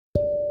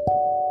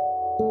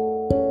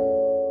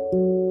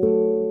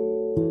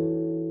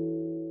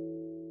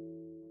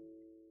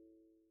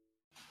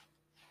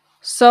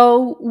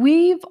So,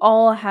 we've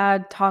all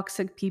had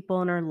toxic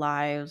people in our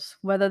lives,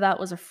 whether that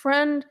was a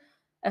friend,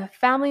 a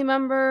family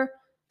member,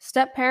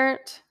 step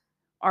parent,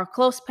 our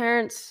close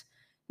parents,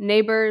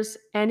 neighbors,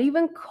 and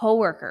even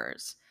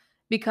coworkers.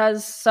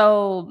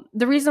 The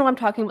reason why I'm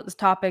talking about this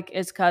topic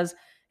is because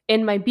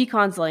in my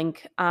Beacons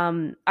link,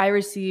 I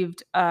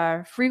received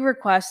a free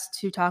request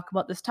to talk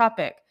about this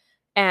topic.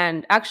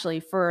 And actually,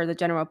 for the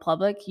general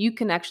public, you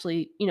can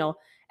actually,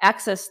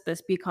 access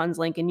this Beacons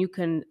link and you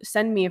can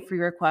send me a free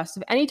request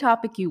of any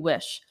topic you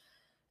wish.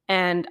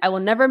 And I will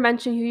never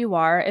mention who you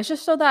are. It's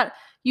just so that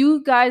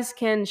you guys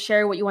can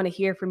share what you want to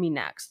hear from me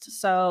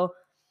next. So,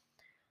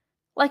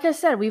 like I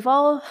said, we've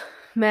all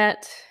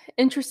met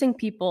interesting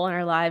people in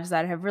our lives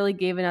that have really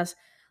given us,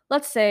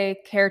 let's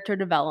say, character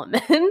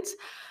development.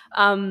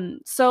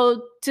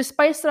 So, to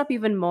spice it up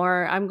even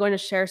more, I'm going to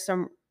share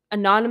some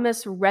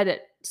anonymous Reddit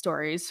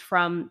stories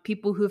from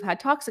people who've had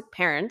toxic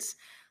parents.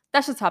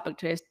 That's the topic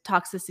today, is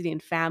toxicity in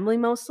family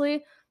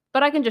mostly.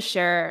 But I can just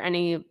share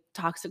any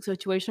toxic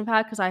situation I've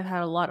had because I've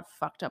had a lot of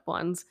fucked up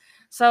ones.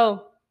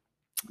 So,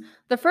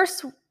 the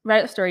first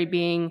Reddit story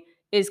being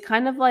is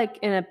kind of like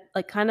in a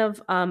like kind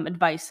of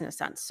advice in a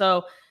sense.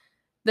 So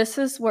this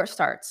is where it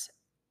starts.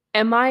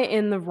 Am I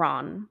in the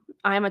wrong?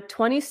 I am a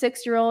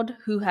 26-year-old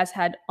who has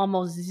had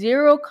almost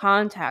zero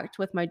contact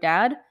with my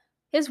dad,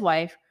 his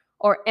wife,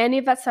 or any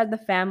of that side of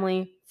the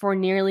family for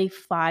nearly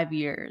 5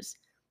 years.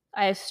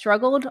 I have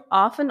struggled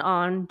off and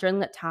on during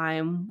that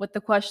time with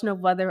the question of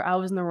whether I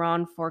was in the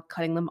wrong for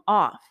cutting them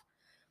off.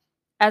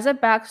 As a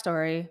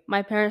backstory,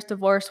 my parents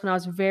divorced when I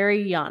was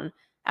very young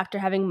after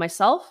having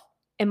myself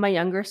and my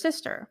younger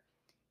sister.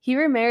 He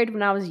remarried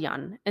when I was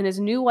young, and his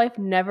new wife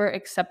never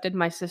accepted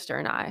my sister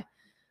and I.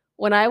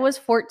 When I was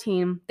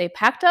 14, they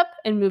packed up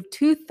and moved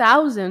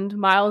 2,000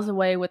 miles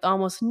away with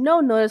almost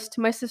no notice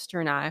to my sister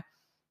and I.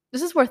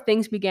 This is where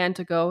things began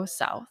to go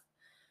south.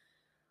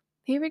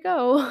 Here we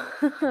go.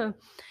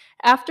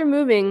 After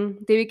moving,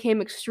 they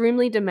became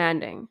extremely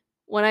demanding.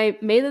 When I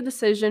made the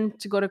decision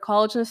to go to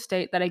college in a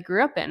state that I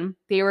grew up in,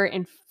 they were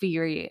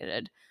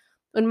infuriated.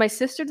 When my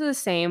sister did the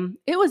same,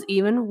 it was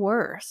even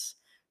worse.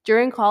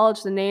 During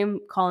college, the name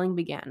calling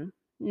began.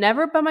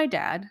 Never by my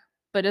dad,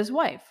 but his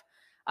wife.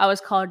 I was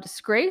called a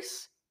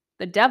disgrace,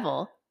 the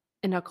devil,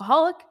 an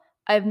alcoholic.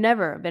 I've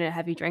never been a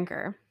heavy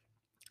drinker,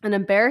 an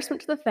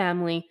embarrassment to the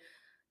family,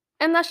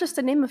 and that's just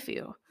to name a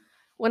few.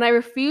 When I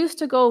refused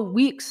to go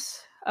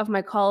weeks of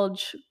my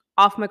college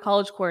off my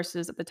college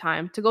courses at the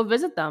time to go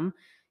visit them,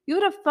 you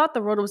would have thought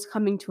the world was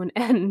coming to an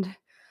end.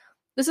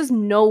 This is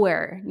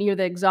nowhere near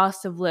the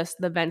exhaustive list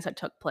of events that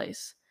took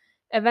place.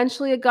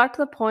 Eventually, it got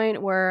to the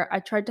point where I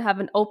tried to have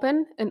an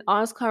open and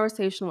honest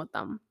conversation with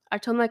them. I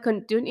told them I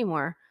couldn't do it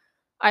anymore.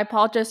 I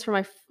apologized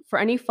for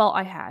any fault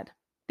I had.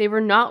 They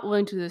were not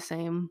willing to do the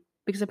same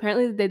because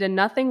apparently they did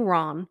nothing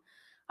wrong.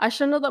 I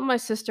should know that my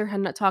sister had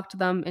not talked to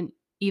them in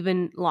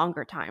even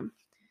longer time.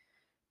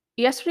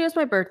 Yesterday was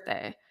my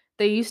birthday.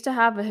 They used to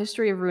have a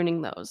history of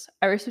ruining those.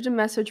 I received a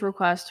message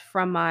request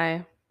from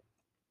my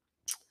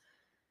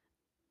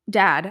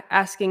dad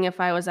asking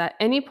if I was at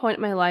any point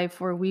in my life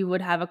where we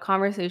would have a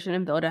conversation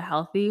and build a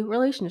healthy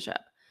relationship.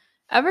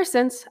 Ever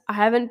since, I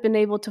haven't been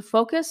able to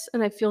focus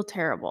and I feel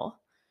terrible.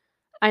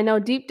 I know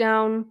deep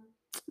down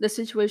the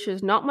situation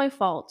is not my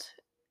fault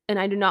and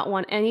I do not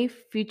want any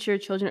future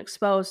children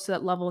exposed to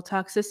that level of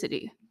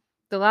toxicity.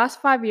 The last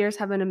 5 years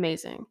have been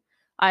amazing.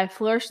 I have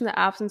flourished in the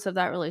absence of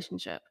that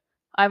relationship.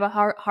 I have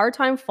a hard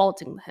time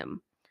faulting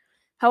him.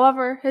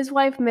 However, his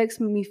wife makes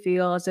me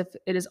feel as if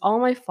it is all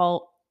my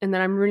fault and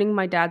that I'm ruining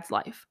my dad's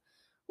life.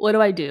 What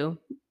do I do?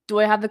 Do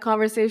I have the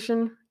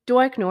conversation? Do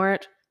I ignore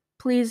it?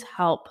 Please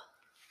help.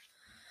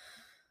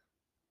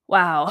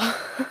 Wow.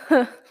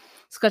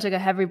 It's got to take a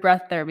heavy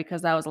breath there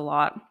because that was a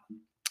lot.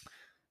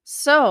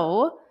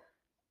 So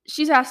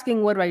she's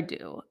asking, what do I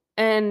do?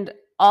 And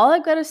all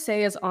I've got to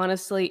say is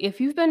honestly, if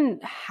you've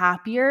been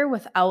happier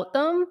without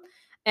them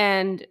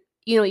and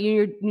you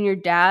and your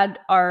dad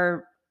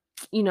are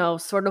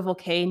sort of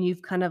okay and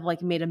you've kind of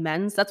like made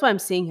amends. That's what I'm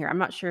seeing here. I'm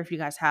not sure if you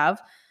guys have,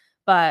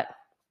 but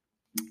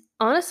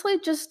honestly,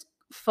 just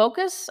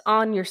focus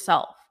on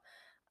yourself.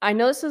 I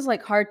know this is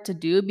like hard to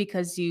do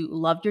because you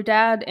love your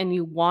dad and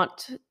you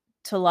want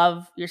to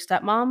love your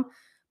stepmom,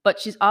 but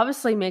she's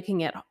obviously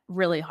making it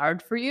really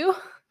hard for you.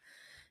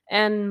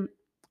 And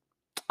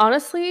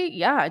honestly,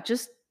 yeah,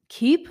 just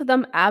keep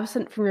them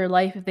absent from your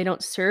life if they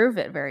don't serve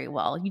it very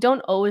well. You don't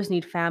always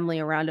need family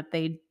around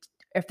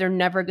if they're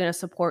never going to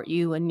support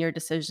you and your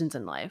decisions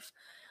in life.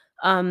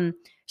 Um,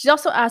 she's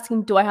also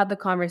asking, do I have the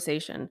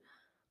conversation?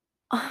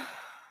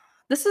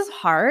 This is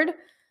hard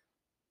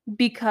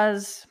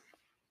because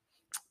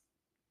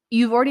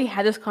you've already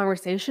had this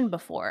conversation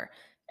before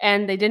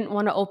and they didn't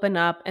want to open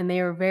up and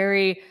they were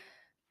very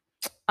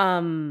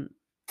um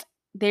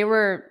they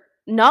were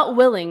not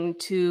willing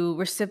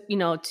to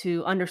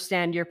to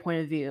understand your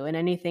point of view and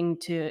anything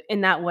to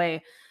in that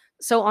way.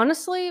 So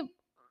honestly,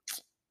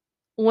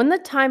 when the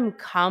time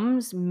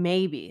comes,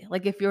 maybe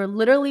like if you're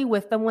literally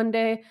with them one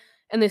day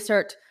and they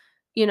start,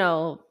 you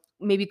know,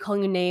 maybe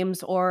calling you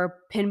names or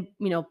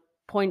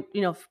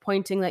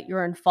pointing that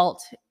you're in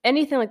fault,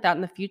 anything like that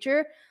in the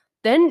future,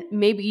 then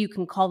maybe you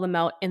can call them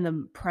out in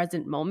the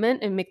present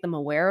moment and make them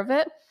aware of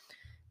it.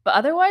 But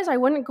otherwise, I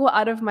wouldn't go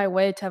out of my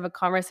way to have a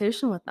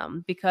conversation with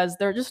them because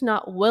they're just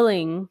not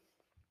willing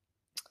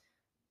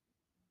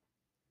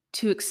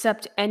to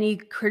accept any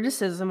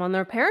criticism on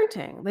their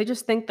parenting. They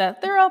just think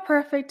that they're all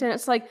perfect and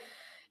it's like,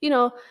 you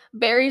know,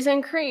 berries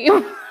and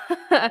cream.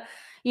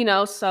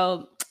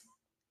 So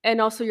and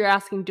also you're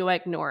asking, do I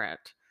ignore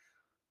it?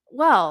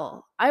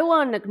 Well, I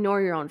wouldn't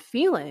ignore your own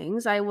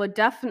feelings. I would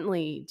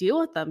definitely deal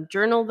with them,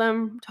 journal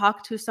them,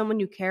 talk to someone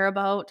you care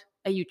about,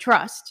 that you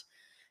trust,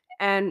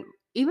 and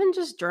even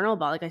just journal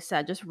about, like I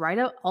said, just write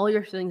out all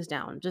your feelings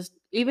down. Just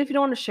even if you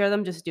don't want to share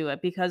them, just do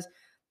it because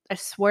I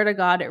swear to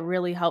God, it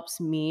really helps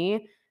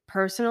me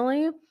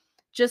personally.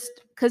 Just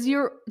because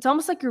it's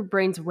almost like your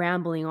brain's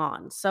rambling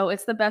on. So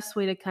it's the best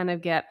way to kind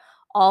of get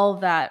all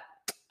of that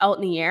out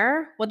in the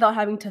air without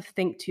having to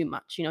think too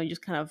much. You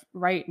just kind of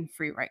write and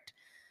free write.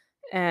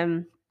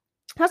 And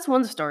that's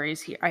one of the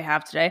stories here I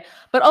have today.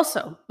 But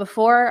also,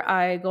 before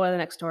I go to the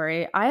next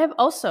story, I have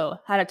also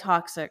had a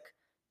toxic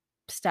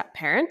step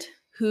parent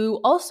who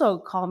also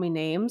call me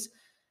names.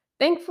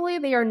 Thankfully,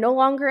 they are no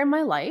longer in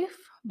my life,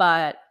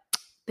 but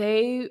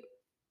they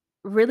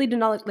really did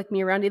not like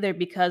me around either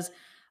because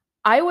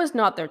I was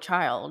not their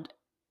child.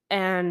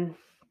 And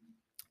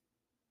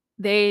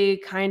they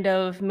kind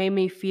of made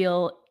me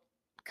feel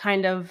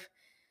kind of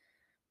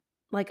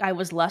like I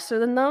was lesser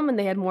than them and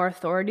they had more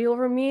authority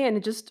over me. And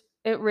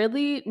it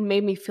really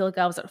made me feel like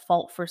I was at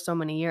fault for so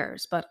many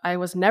years, but I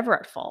was never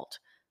at fault.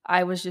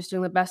 I was just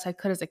doing the best I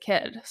could as a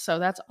kid. So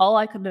that's all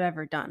I could have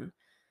ever done.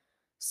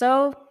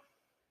 So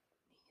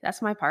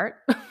that's my part.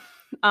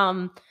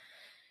 um,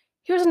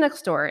 Here's the next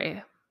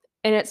story.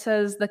 And it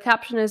says the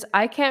caption is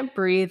I can't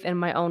breathe in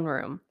my own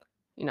room.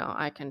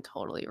 I can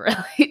totally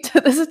relate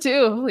to this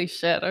too. Holy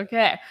shit.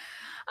 Okay.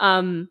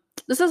 Um,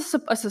 this is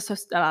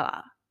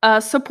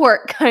a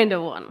support kind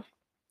of one.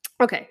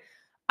 Okay.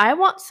 I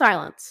want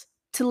silence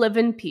to live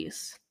in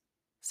peace.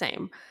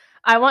 Same.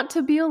 I want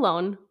to be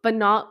alone, but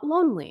not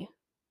lonely.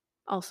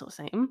 Also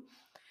same.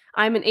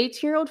 I'm an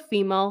 18-year-old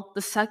female,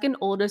 the second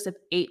oldest of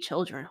 8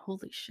 children.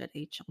 Holy shit,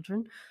 8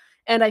 children.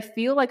 And I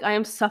feel like I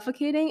am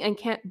suffocating and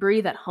can't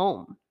breathe at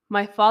home.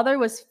 My father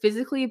was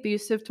physically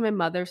abusive to my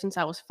mother since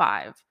I was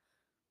 5.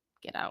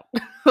 Get out.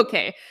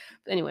 Okay.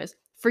 Anyways,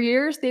 for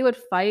years they would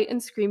fight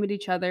and scream at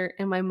each other,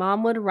 and my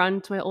mom would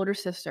run to my older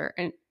sister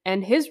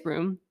and his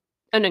room.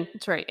 Oh no,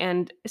 sorry,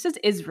 and it says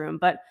his room,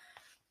 but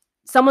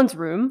someone's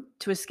room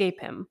to escape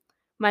him.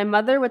 My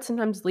mother would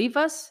sometimes leave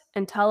us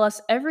and tell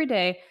us every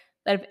day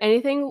that if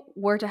anything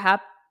was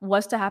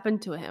to happen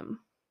to him.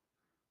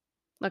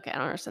 Okay, I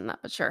don't understand that,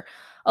 but sure.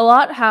 A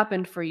lot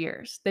happened for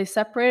years. They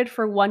separated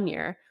for 1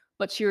 year,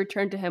 but she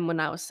returned to him when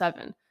I was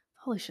 7.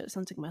 Holy shit, it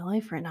sounds like my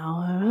life right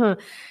now.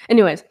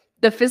 Anyways,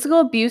 the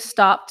physical abuse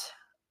stopped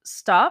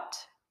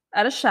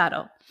at a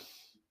shadow,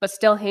 but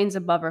still hangs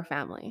above our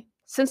family.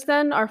 Since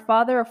then, our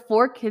father of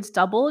 4 kids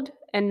doubled,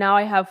 and now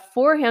I have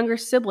 4 younger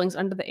siblings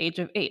under the age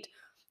of 8.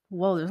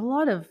 Whoa, there's a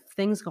lot of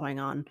things going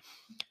on.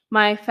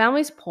 My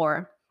family's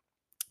poor,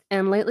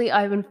 and lately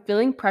I've been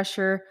feeling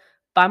pressure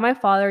by my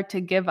father to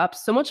give up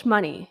so much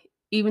money,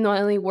 even though I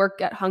only work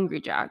at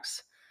Hungry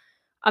Jack's.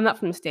 I'm not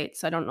from the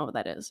States, so I don't know what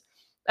that is.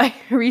 I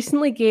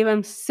recently gave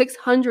him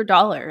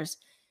 $600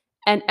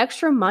 and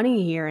extra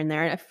money here and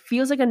there, and it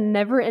feels like a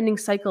never ending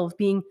cycle of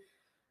being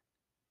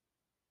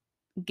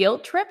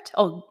guilt tripped.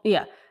 Oh,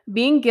 yeah,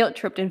 being guilt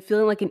tripped and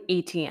feeling like an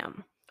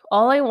ATM.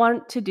 All I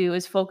want to do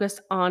is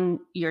focus on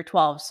year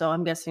 12, so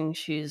I'm guessing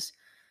she's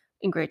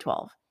in grade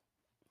 12.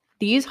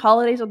 These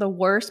holidays are the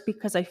worst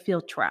because I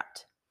feel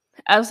trapped.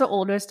 As the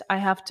oldest, I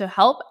have to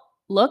help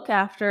look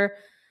after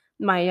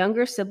my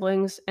younger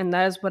siblings, and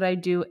that is what I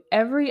do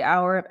every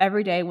hour of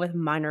every day with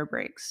minor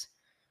breaks.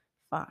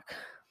 Fuck.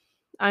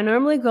 I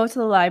normally go to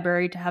the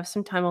library to have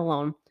some time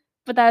alone,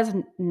 but that is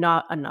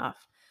not enough.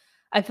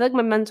 I feel like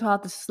my mental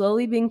health is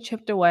slowly being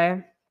chipped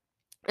away,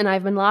 and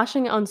I've been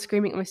lashing out and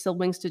screaming at my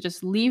siblings to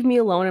just leave me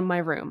alone in my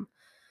room.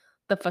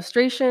 The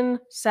frustration,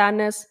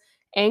 sadness,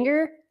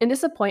 anger, and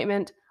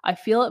disappointment I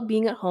feel at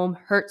being at home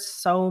hurts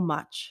so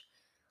much.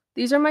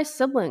 These are my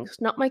siblings,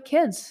 not my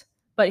kids.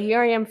 But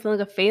here I am feeling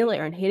like a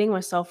failure and hating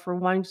myself for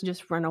wanting to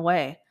just run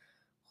away.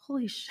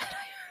 Holy shit.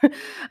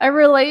 I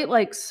relate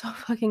like so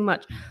fucking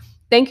much.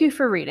 Thank you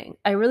for reading.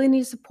 I really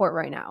need support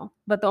right now,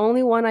 but the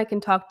only one I can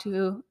talk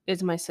to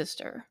is my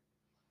sister.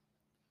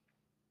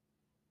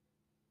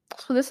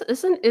 So this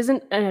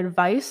isn't an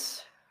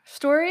advice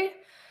story,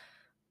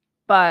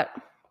 but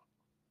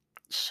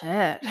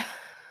shit.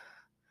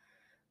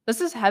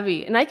 This is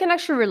heavy. And I can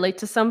actually relate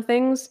to some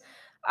things.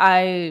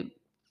 I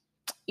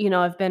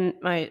I've been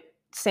my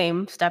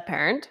same step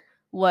parent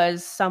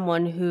was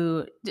someone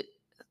who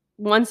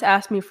once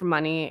asked me for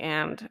money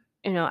and,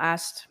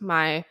 asked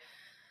my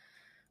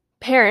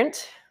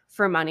parent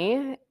for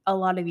money a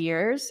lot of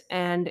years.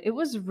 And it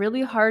was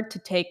really hard to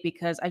take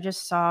because I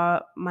just saw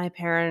my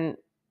parent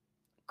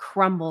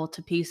crumble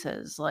to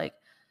pieces.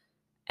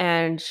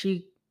 And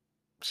she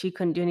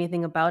couldn't do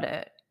anything about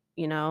it.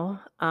 you know?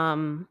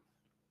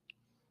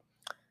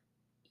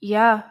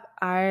 Yeah,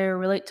 I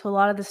relate to a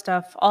lot of the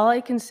stuff. All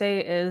I can say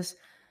is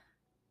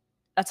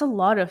that's a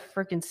lot of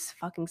freaking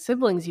fucking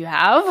siblings you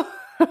have.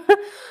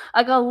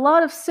 I got a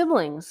lot of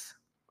siblings.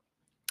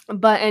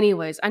 But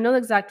anyways, I know the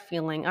exact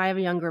feeling. I have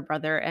a younger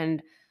brother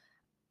and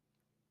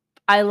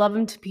I love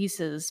him to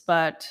pieces,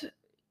 but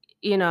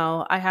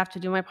I have to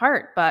do my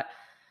part. But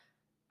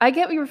I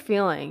get what you're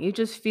feeling. You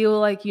just feel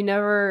like you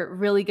never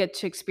really get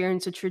to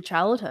experience a true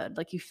childhood.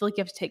 Like you feel like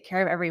you have to take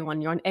care of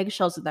everyone. You're on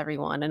eggshells with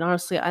everyone. And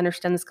honestly, I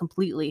understand this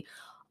completely.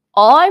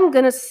 All I'm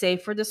gonna say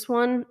for this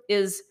one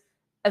is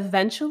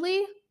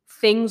eventually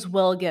things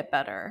will get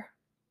better.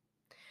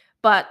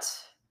 But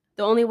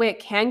the only way it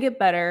can get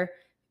better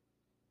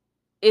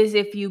is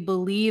if you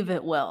believe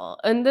it will.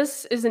 And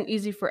this isn't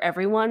easy for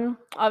everyone.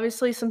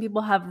 Obviously, some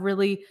people have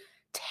really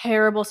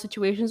terrible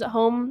situations at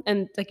home.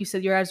 And like you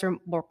said, your guys are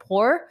more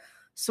poor.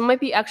 So it might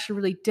be actually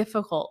really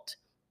difficult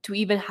to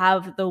even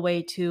have the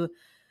way to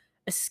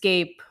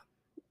escape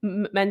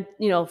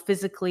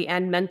physically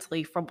and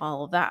mentally from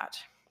all of that.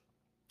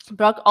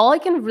 But all I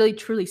can really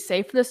truly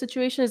say for this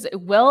situation is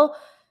it will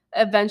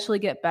eventually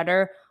get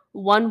better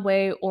one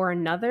way or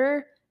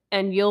another,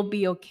 and you'll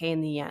be okay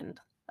in the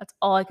end. That's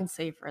all I can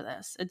say for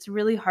this. It's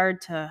really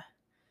hard to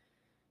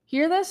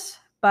hear this,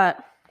 but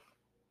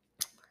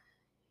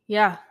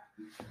yeah,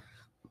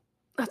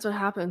 that's what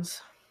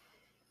happens.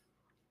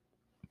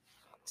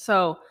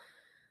 So,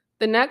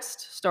 the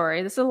next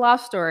story, this is the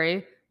last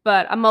story,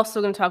 but I'm also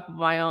going to talk about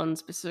my own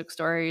specific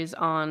stories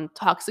on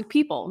toxic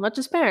people, not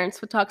just parents,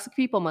 but toxic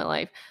people in my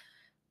life.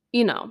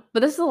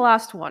 But this is the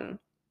last one.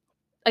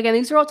 Again,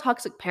 these are all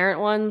toxic parent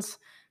ones,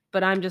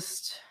 but I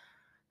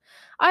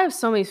have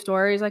so many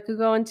stories I could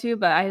go into,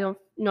 but I don't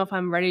know if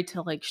I'm ready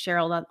to like share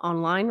all that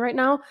online right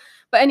now.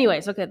 But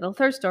anyways, okay, the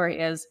third story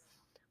is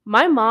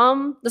my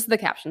mom, this is the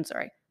caption,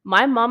 sorry.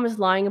 My mom is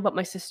lying about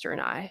my sister and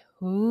I.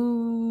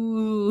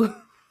 Ooh.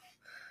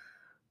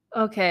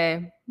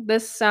 Okay,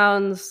 this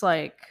sounds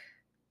like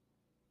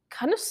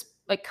kind of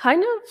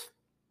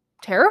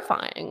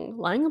terrifying.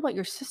 Lying about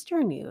your sister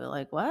and you.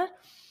 Like what?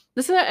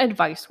 This is an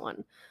advice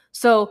one.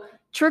 So,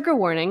 trigger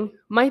warning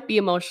might be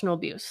emotional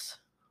abuse.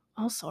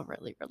 Also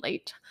really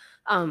relate.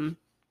 Um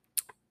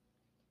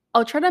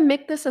I'll try to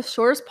make this as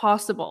short as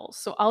possible,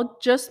 so I'll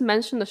just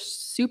mention the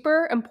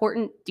super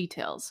important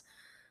details.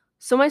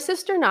 So my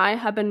sister and I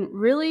have been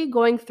really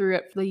going through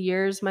it for the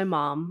years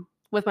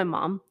with my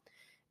mom,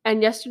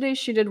 and yesterday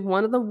she did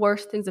one of the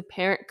worst things a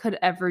parent could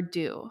ever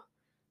do.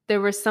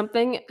 There was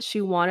something she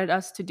wanted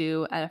us to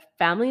do at a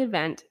family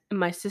event, and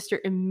my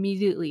sister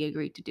immediately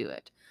agreed to do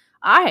it.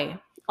 I,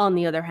 on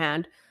the other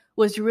hand,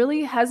 was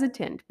really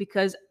hesitant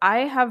because I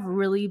have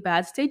really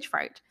bad stage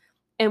fright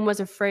and was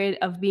afraid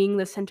of being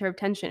the center of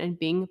attention and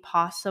being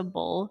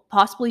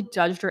possibly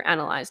judged or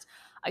analyzed.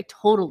 I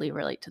totally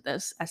relate to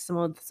this as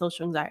someone with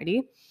social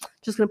anxiety.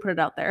 Just gonna put it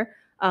out there.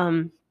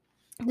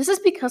 This is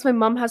because my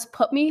mom has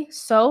put me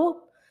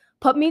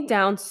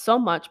down so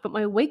much, but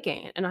my weight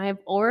gain, and I'm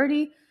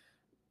already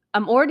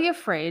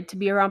afraid to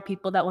be around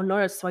people that will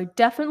notice, so I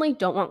definitely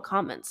don't want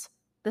comments.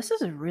 This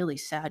is really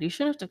sad. You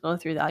shouldn't have to go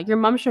through that. Your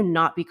mom should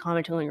not be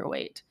commenting on your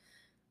weight.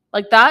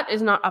 Like that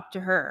is not up to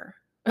her.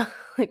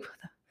 Like what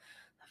the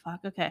fuck?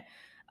 Okay.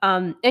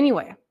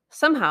 Anyway,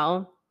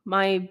 somehow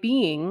my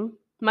being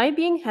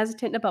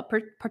hesitant about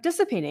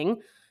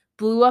participating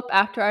blew up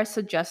after I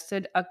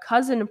suggested a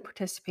cousin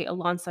participate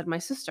alongside my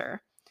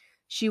sister.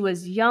 She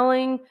was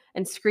yelling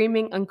and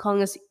screaming and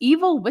calling us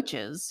evil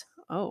witches.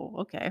 Oh,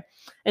 okay.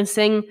 And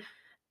saying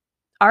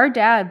our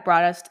dad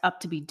brought us up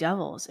to be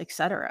devils,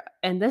 etc.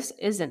 And this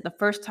isn't the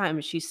first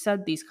time she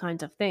said these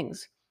kinds of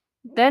things.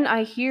 Then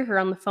I hear her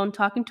on the phone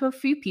talking to a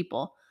few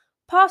people,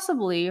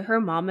 possibly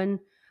her mom and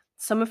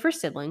some of her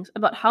siblings,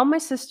 about how my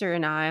sister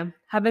and I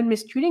have been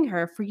mistreating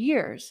her for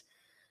years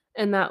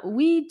and that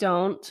we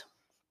don't,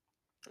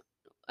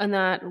 and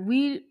that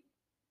we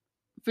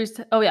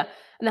oh yeah,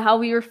 and how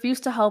we refuse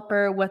to help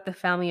her with the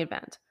family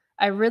event.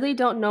 I really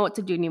don't know what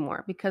to do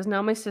anymore because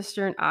now my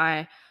sister and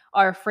I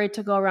are afraid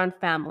to go around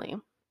family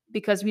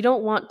because we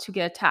don't want to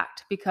get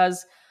attacked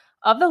because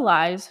of the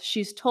lies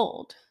she's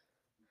told.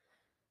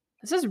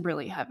 This is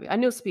really heavy. I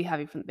knew this would be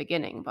heavy from the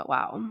beginning, but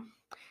wow.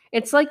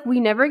 It's like we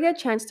never get a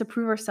chance to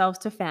prove ourselves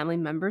to family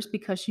members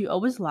because she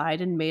always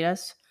lied and made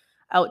us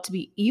out to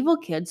be evil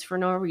kids for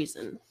no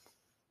reason.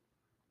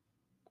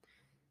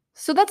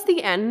 So that's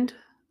the end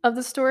of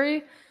the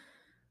story.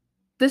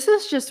 This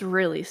is just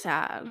really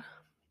sad.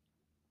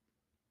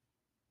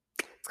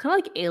 It's kinda,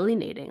 like,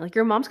 alienating, like,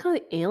 your mom's kinda,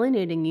 like,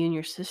 alienating you and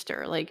your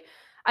sister, like,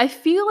 I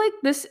feel like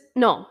this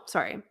no,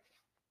 sorry.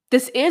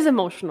 This is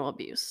emotional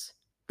abuse.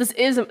 This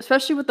is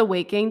especially with the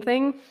weight gain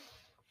thing,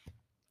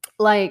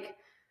 like,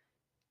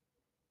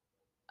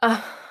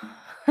 uh,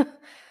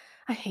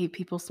 I hate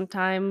people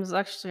sometimes,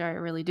 actually, I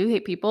really do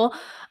hate people.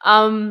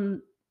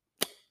 Um,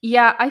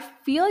 yeah, I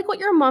feel like what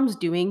your mom's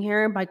doing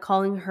here by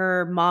calling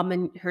her mom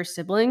and her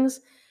siblings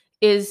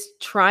is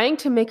trying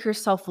to make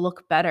herself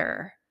look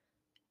better,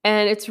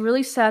 and it's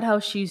really sad how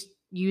she's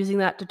using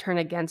that to turn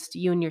against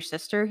you and your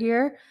sister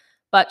here.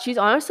 But she's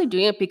honestly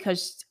doing it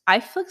because I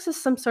feel like this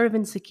is some sort of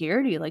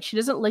insecurity. Like she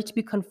doesn't like to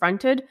be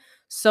confronted,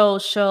 so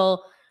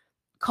she'll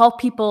call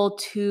people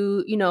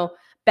to,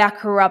 back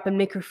her up and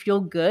make her feel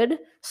good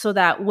so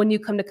that when you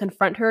come to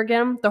confront her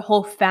again, the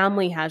whole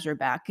family has your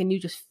back and you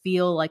just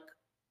feel like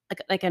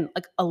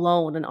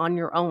alone and on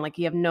your own, like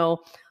you have no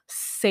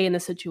say in the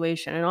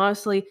situation. And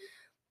honestly,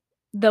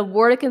 the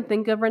word I can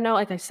think of right now,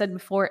 like I said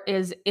before,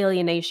 is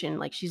alienation.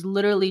 Like she's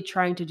literally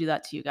trying to do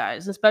that to you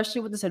guys,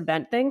 especially with this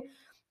event thing.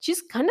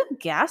 She's kind of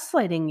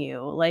gaslighting you.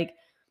 Like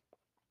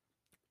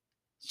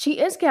she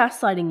is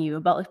gaslighting you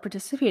about like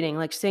participating,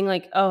 like saying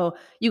like, "Oh,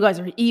 you guys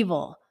are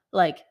evil."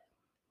 Like,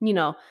 you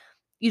know,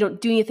 you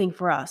don't do anything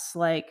for us.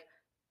 Like,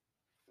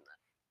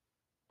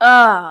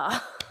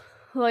 ah,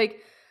 like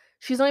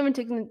she's not even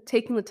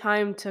taking the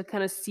time to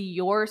kind of see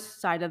your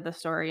side of the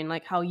story and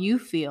like how you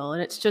feel,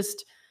 and it's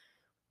just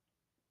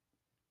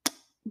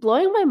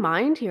blowing my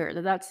mind here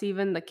that that's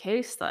even the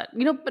case. That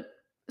but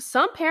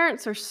some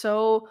parents are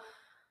so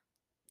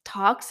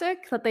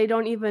toxic that they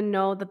don't even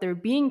know that they're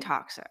being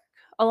toxic.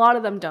 A lot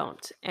of them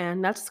don't,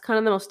 and that's kind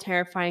of the most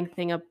terrifying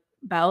thing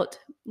about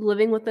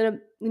living with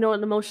an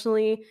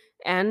emotionally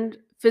and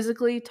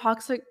physically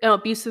toxic,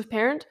 abusive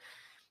parent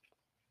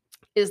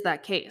is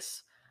that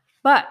case.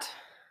 But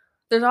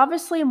there's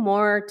obviously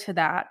more to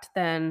that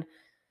than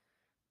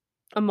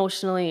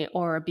emotionally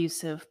or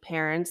abusive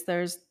parents.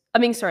 There's a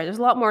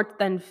lot more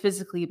than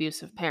physically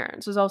abusive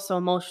parents. There's also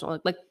emotional,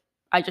 like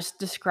I just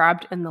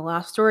described in the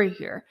last story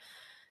here.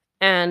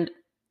 And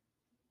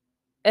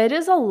it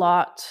is a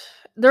lot.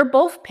 They're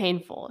both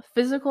painful.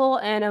 Physical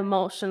and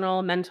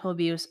emotional mental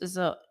abuse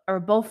are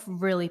both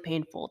really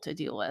painful to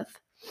deal with.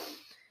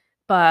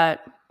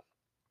 But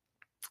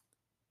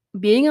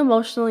being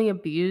emotionally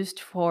abused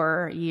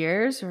for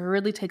years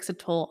really takes a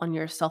toll on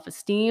your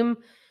self-esteem,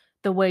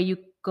 the way you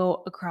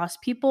go across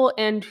people,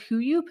 and who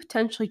you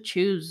potentially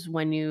choose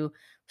when you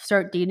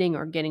start dating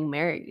or getting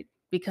married,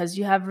 because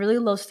you have really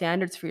low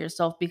standards for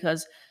yourself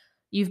because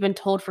you've been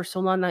told for so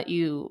long that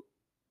you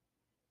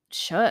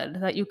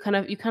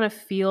kind of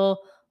feel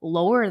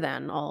lower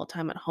than all the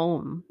time at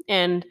home.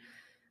 And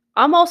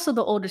I'm also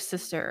the oldest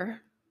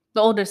sister,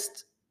 the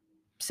oldest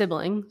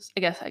siblings. I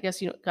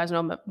guess you guys know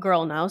I'm a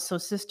girl now, so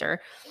sister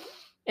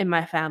in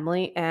my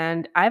family,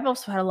 and I've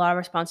also had a lot of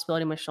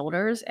responsibility on my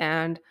shoulders.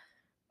 And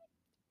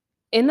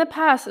in the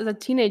past, as a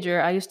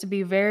teenager, I used to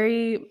be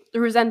very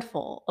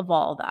resentful of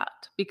all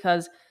that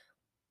because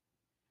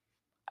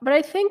but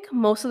I think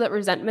most of that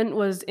resentment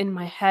was in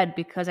my head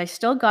because I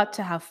still got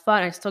to have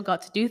fun, I still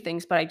got to do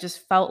things, but I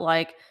just felt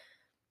like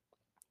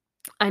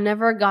I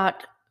never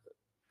got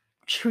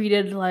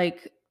treated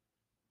like,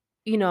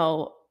 you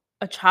know,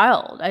 a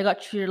child. I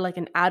got treated like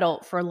an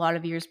adult for a lot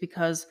of years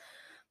because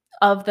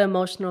of the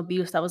emotional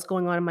abuse that was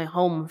going on in my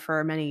home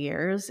for many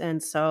years.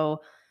 And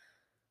so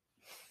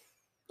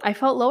I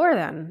felt lower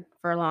than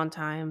for a long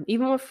time,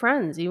 even with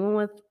friends, even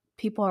with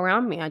people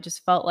around me. I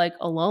just felt like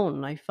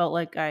alone. I felt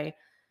like I,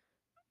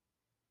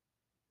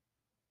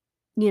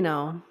 you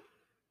know,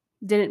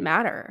 didn't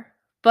matter.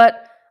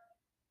 But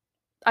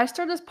I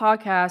started this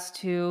podcast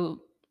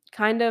to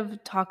kind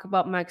of talk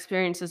about my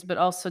experiences, but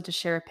also to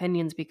share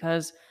opinions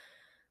because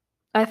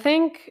I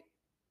think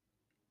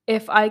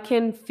if I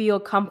can feel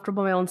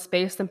comfortable in my own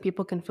space, then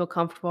people can feel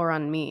comfortable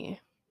around me.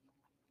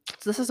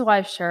 So this is why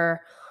I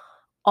share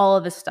all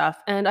of this stuff.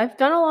 And I've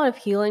done a lot of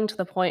healing to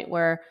the point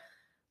where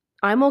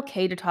I'm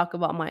okay to talk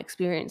about my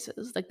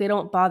experiences. Like they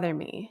don't bother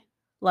me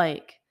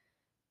like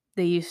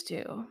they used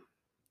to.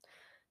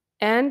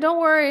 And don't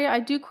worry, I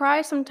do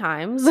cry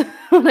sometimes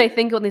when I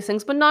think of these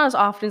things, but not as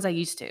often as I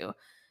used to.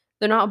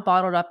 They're not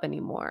bottled up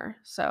anymore.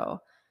 So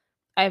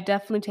I've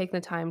definitely taken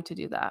the time to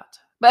do that.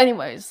 But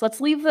anyways,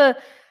 let's leave the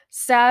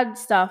sad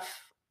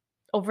stuff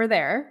over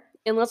there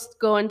and let's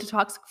go into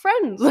toxic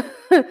friends.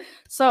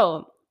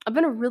 So I've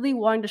been really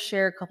wanting to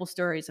share a couple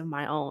stories of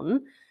my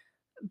own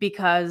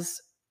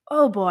because,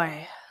 oh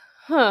boy,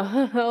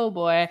 oh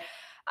boy,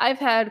 I've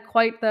had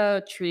quite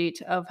the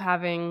treat of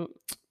having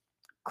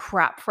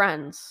crap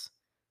friends,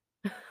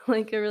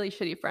 like a really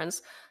shitty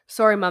friends.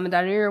 Sorry, mom and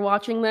dad, I know you're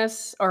watching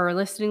this or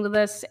listening to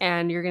this,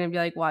 and you're gonna be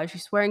like, "Why is she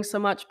swearing so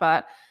much?"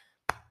 But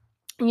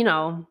you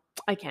know,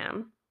 I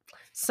can.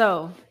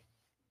 So,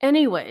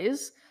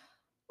 anyways,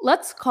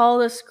 let's call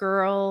this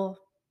girl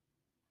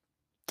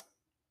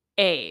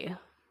A.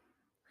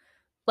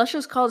 Let's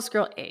just call this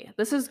girl A.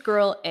 This is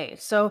girl A.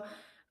 So,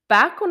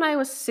 back when I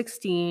was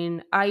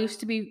 16, I used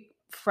to be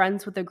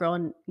friends with a girl,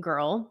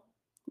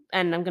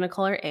 and I'm gonna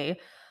call her A.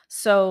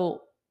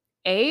 So,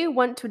 A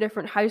went to a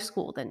different high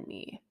school than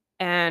me,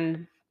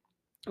 and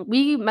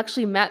we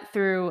actually met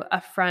through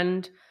a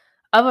friend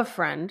of a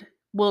friend.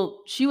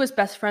 Well, she was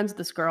best friends with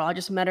this girl. I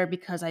just met her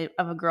because of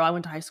a girl I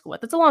went to high school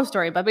with. It's a long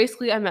story, but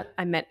basically I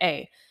met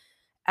A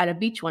at a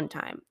beach one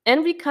time,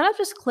 and we kind of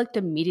just clicked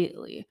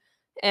immediately.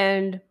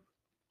 And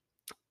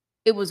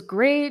it was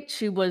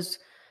great.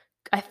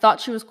 I thought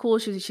she was cool.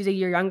 She's a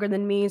year younger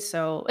than me,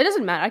 so it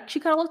doesn't matter. She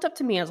kind of looked up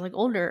to me as like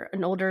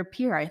an older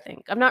peer, I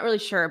think. I'm not really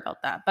sure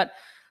about that, but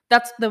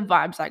that's the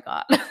vibes I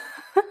got.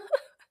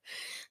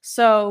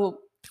 So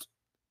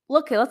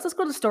Look, okay, let's just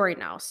go to the story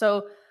now.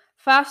 So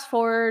fast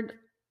forward,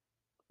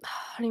 I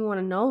don't even want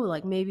to know,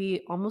 like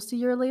maybe almost a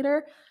year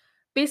later.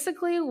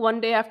 Basically, one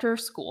day after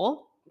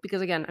school,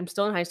 because again, I'm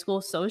still in high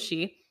school, so is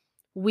she.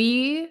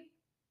 We,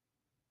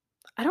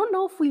 I don't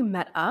know if we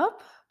met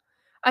up.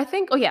 I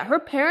think, oh yeah, her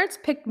parents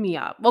picked me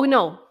up. Oh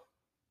no,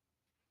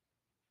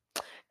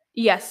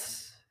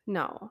 yes.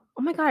 No.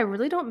 Oh my god, I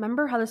really don't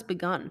remember how this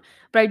begun.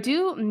 But I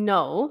do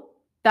know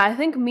that I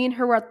think me and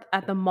her were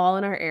at the mall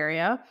in our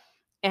area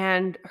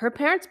and her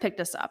parents picked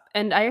us up.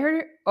 And I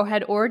heard or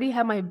had already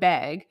had my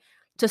bag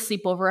to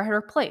sleep over at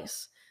her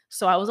place.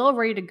 So I was all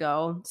ready to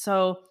go.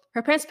 So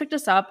her parents picked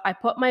us up. I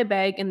put my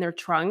bag in their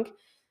trunk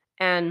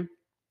and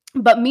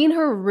but me and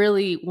her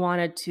really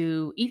wanted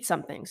to eat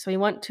something. So we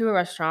went to a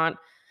restaurant,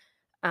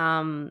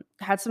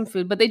 had some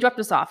food, but they dropped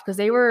us off because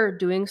they were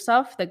doing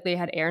stuff, like they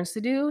had errands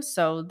to do,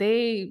 so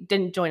they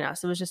didn't join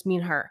us. It was just me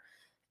and her.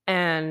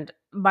 And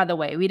by the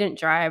way, we didn't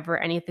drive or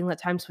anything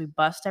that time, so we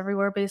bussed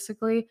everywhere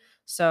basically.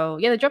 So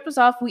yeah, they dropped us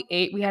off. We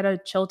ate. We had a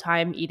chill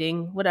time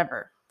eating,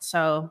 whatever.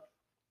 So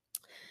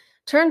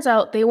turns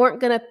out they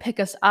weren't gonna pick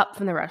us up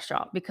from the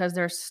restaurant because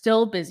they're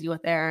still busy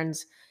with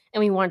errands,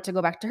 and we wanted to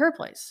go back to her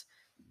place.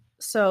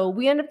 So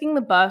we ended up getting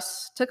the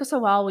bus. Took us a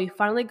while. We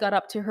finally got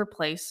up to her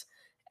place,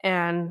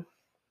 and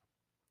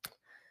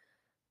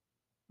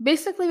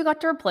basically, we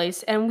got to her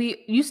place, and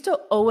we used to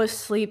always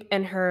sleep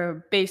in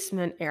her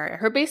basement area.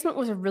 Her basement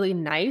was really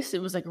nice.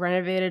 It was, like,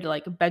 renovated,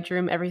 like, a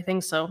bedroom,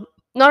 everything, so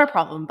not a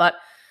problem, but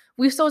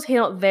we used to always hang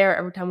out there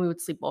every time we would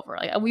sleep over.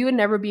 Like, we would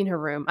never be in her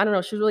room. I don't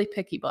know, she was really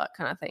picky about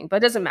kinda thing, but it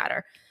doesn't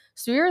matter.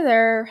 So we were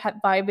there,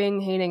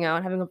 vibing, hanging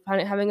out,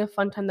 having a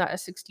fun time that a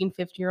 16,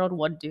 15-year-old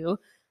would do.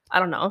 I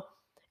don't know.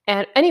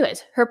 And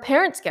anyways, her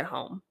parents get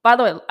home. By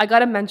the way, I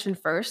gotta mention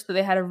first that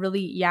they had a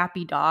really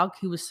yappy dog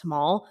who was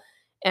small,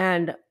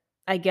 and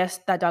I guess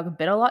that dog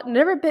bit a lot.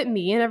 Never bit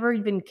me, it never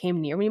even came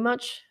near me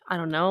much. I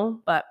don't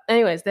know. But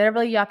anyways, they had a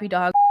really yappy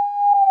dog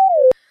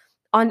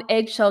on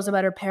eggshells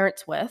about her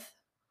parents with.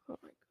 Oh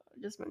my god,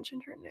 I just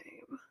mentioned her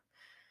name.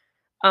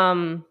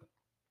 Um,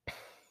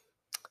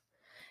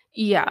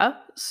 yeah.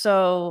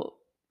 So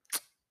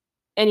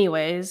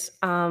anyways,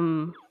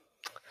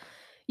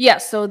 yeah,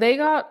 so they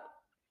got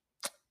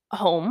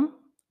home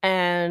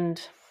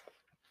and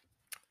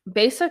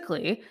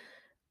basically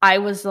I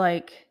was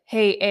like,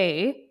 "Hey,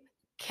 A,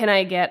 can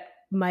I get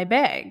my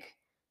bag?"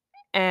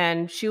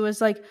 And she was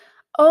like,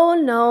 "Oh,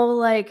 no,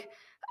 like,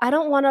 I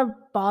don't wanna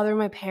bother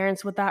my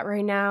parents with that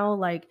right now,"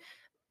 like,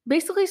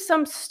 basically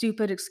some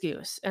stupid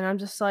excuse, and I'm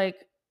just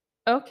like,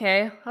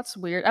 "Okay, that's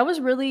weird."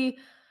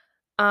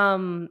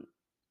 Um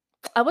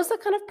I was the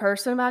kind of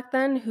person back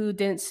then who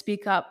didn't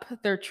speak up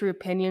their true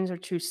opinions or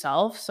true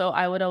self, so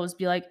I would always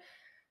be like,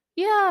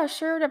 "Yeah,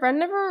 sure, whatever." I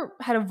never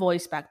had a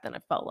voice back then, I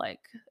felt like.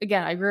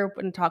 Again, I grew up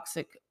in a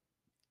toxic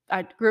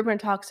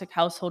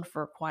household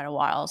for quite a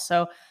while,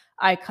 so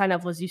I kind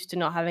of was used to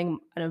not having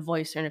a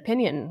voice or an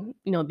opinion,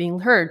 being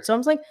heard. So I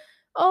was like,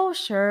 "Oh,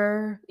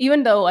 sure."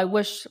 Even though I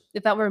wish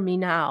if that were me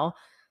now,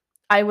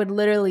 I would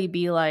literally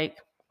be like,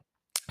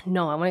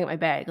 "No, I want to get my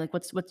bag. Like,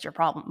 what's your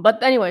problem?"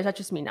 But anyways, that's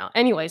just me now.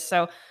 Anyways,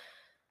 so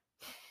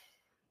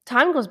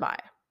time goes by.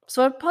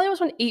 So it probably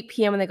was around 8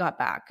 p.m. when they got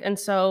back, and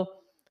so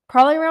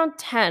probably around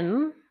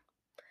 10,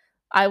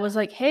 I was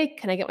like, "Hey,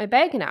 can I get my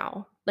bag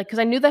now?" Like, because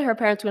I knew that her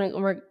parents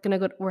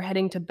were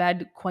heading to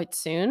bed quite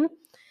soon.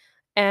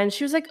 And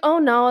she was like, "Oh,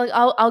 no, like,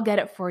 I'll get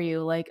it for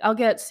you, like, I'll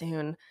get it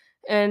soon."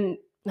 And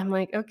I'm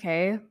like,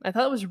 "Okay." I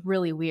thought it was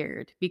really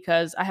weird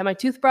because I had my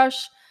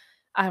toothbrush,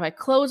 I had my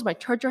clothes, my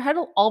charger, I had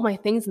all my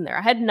things in there.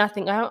 I had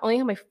nothing. I only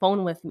had my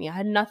phone with me. I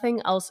had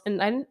nothing else, and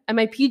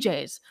my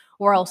PJs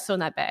were also in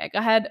that bag.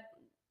 I had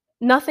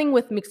nothing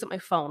with me except my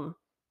phone,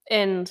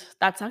 and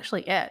that's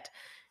actually it.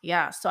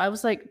 Yeah, so I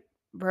was like,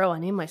 "Bro, I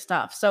need my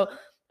stuff." So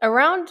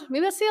around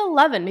maybe let's say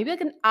 11, maybe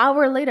like an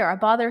hour later, I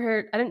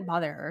didn't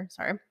bother her,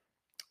 sorry.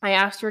 I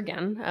asked her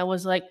again. I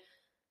was like,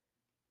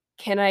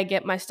 "Can I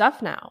get my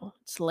stuff now?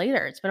 It's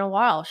later. It's been a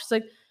while." She's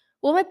like,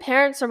 "Well, my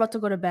parents are about to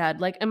go to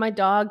bed, like, and my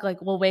dog,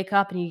 like, will wake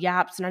up and he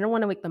yaps, and I don't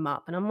wanna wake them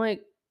up." And I'm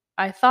like,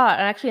 I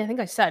think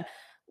I said,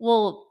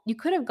 "Well, you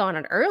could have gone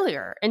on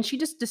earlier." And she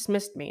just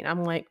dismissed me, and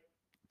I'm like,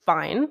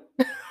 "Fine.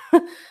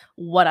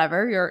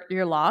 Whatever.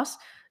 Your loss.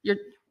 Your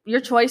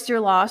your choice, your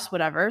loss,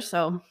 whatever."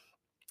 So,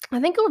 I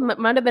think it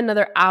might have been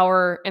another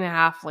hour and a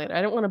half later.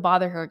 I didn't wanna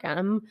bother her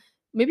again.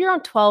 Maybe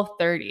around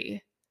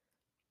 12:30.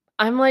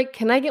 I'm like,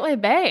 "Can I get my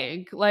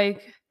bag?"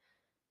 Like,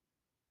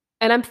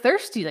 and I'm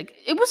thirsty, like,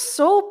 it was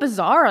so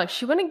bizarre, like,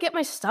 she wouldn't get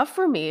my stuff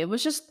for me, it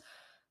was just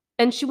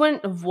and she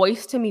wouldn't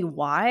voice to me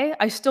why.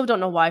 I still don't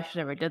know why she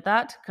never did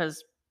that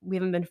because we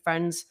haven't been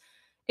friends.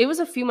 It was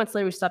a few months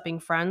later we stopped being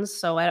friends,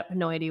 so I have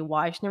no idea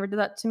why she never did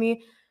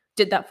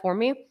that for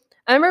me.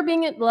 I remember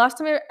the last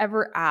time I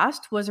ever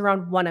asked was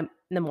around 1 in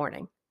the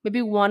morning,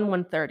 maybe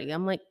 1:30.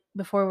 I'm like,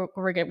 before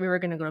we were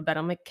gonna go to bed,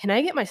 I'm like, "Can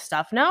I get my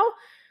stuff now?"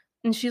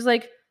 And she's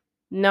like,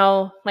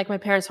 "No, like, my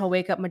parents will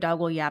wake up, my dog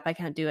will yap, I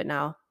can't do it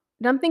now."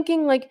 And I'm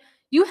thinking, like,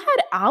 "You had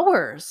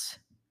hours.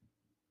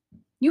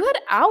 You had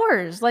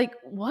hours, like,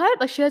 what?"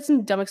 Like, she had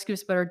some dumb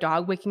excuse about her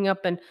dog waking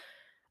up, and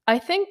I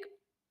think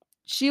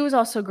she was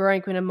also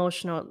growing up in an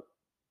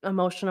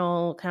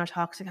emotional, kind of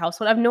toxic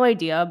household. I have no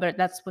idea, but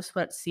that's was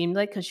what it seemed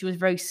like because she was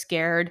very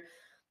scared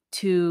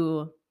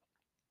to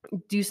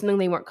do something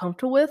they weren't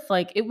comfortable with.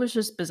 Like, it was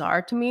just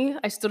bizarre to me.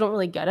 I still don't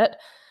really get it,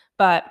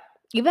 but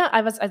even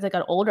as I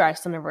got older, I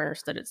still never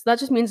understood it. So that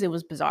just means it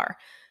was bizarre.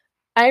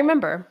 I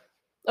remember.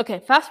 Okay,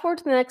 fast forward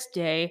to the next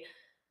day,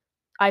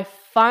 I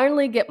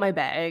finally get my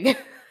bag,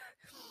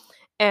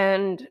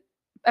 and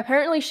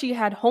apparently she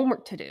had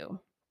homework to do.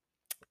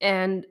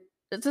 And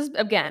this is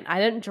again, I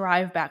didn't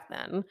drive back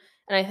then,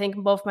 and I think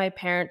both my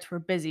parents were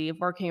busy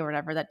working or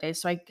whatever that day,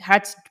 so I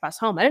had to bus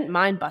home. I didn't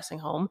mind busing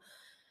home,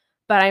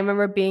 but I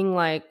remember being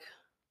like,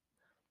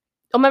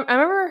 I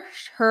remember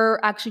her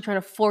actually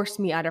trying to force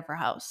me out of her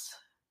house.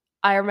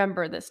 I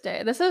remember this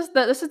day. This is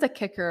the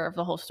kicker of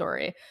the whole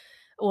story,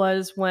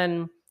 was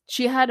when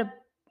she had a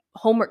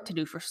homework to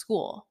do for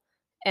school.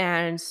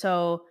 And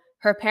so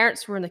her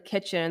parents were in the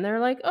kitchen and they're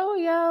like, "Oh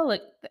yeah,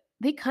 like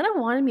they kind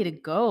of wanted me to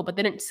go, but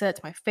they didn't say it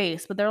to my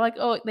face, but they're like,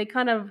 "Oh, they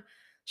kind of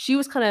she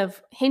was kind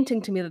of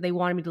hinting to me that they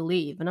wanted me to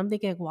leave." And I'm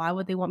thinking, like, why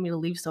would they want me to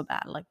leave so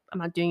bad? Like, I'm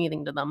not doing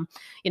anything to them,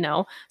 you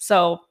know?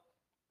 So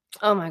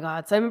oh my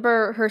god. So I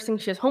remember her saying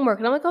she has homework,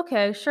 and I'm like,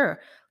 "Okay, sure."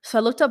 So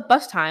I looked up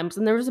bus times,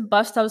 and there was a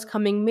bus that was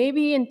coming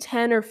maybe in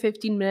 10 or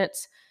 15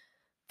 minutes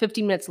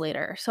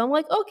later. So I'm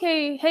like,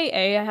 "Okay,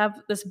 hey, I have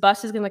this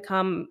bus is gonna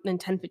come in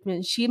 10, 15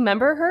 minutes." I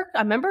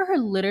remember her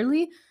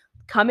literally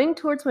coming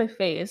towards my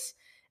face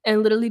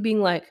and literally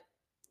being like,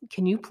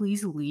 "Can you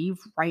please leave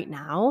right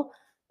now?"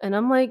 And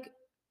I'm like,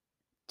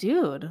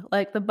 "Dude,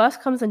 like, the bus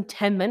comes in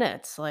 10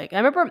 minutes." Like, I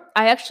remember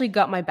I actually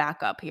got my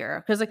backup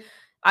here because like,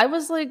 I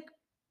was like,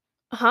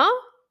 "Huh?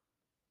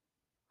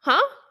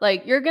 Huh?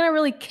 Like, you're gonna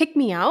really kick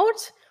me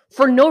out?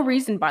 For no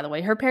reason, by the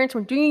way. Her parents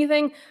weren't doing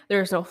anything. There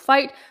was no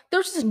fight.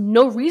 There's just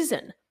no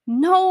reason.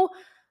 No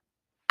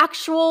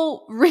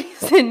actual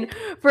reason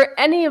for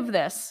any of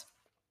this.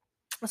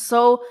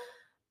 So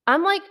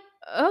I'm like,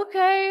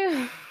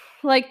 okay.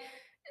 Like,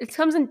 it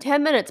comes in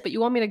 10 minutes, but you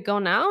want me to go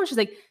now? And she's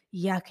like,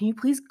 yeah, can you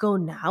please go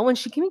now? And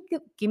she gave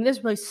me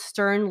this really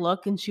stern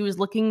look, and she was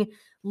looking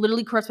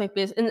literally across my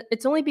face. And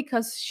it's only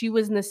because she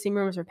was in the same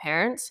room as her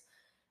parents,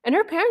 and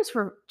her parents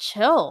were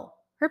chill.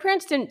 Her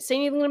parents didn't say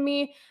anything to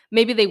me.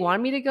 Maybe they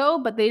wanted me to go,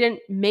 but they didn't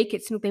make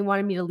it seem like they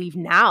wanted me to leave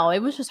now. It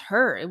was just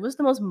her. It was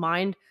the most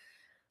mind.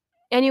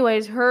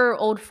 Anyways, her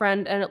old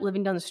friend ended up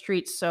living down the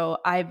street, so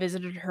I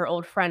visited her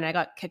old friend. I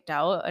got kicked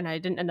out, and I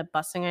didn't end up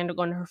busing. I ended up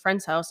going to her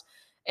friend's house,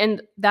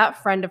 and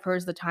that friend of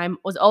hers at the time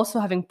was also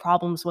having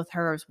problems with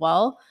her as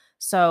well.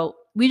 So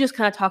we just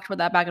kind of talked about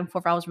that back and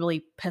forth. I was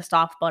really pissed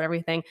off about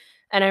everything,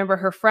 and I remember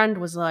her friend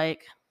was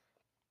like,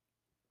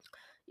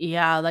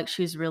 "Yeah, like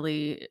she's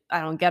really, I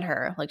don't get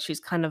her. Like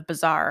she's kind of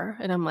bizarre."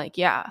 And I'm like,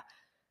 "Yeah."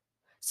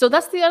 So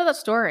that's the end of that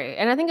story.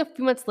 And I think a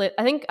few months later,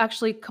 I think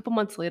actually a couple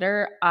months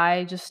later,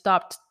 I just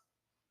stopped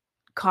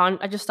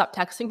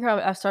texting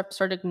her.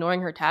 Started ignoring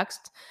her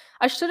texts.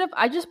 I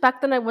just back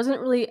then I wasn't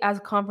really as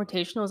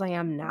confrontational as I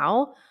am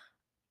now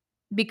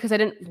because I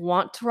didn't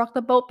want to rock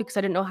the boat because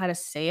I didn't know how to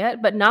say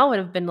it. But now it would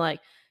have been like,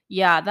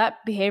 yeah,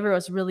 that behavior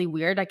was really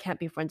weird. I can't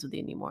be friends with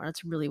you anymore.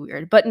 That's really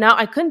weird. But now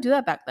I couldn't do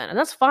that back then. And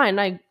that's fine.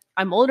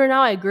 I'm older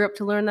now. I grew up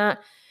to learn that.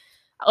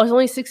 I was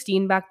only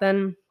 16 back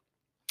then,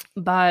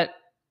 but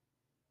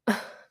I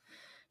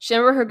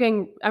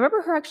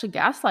remember her actually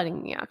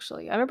gaslighting me,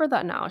 actually. I remember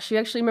that now. She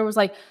actually was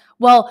like,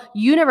 "Well,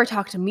 you never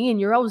talk to me and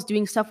you're always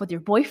doing stuff with your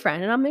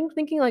boyfriend." And I'm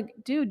thinking like,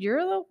 "Dude,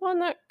 you're the one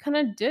that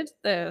kinda did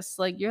this.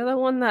 Like, you're the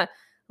one that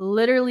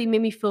literally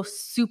made me feel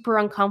super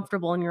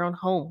uncomfortable in your own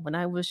home when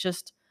I was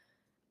just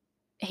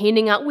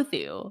hanging out with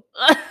you."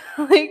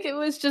 Like, it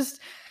was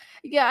just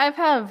yeah, I've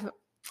have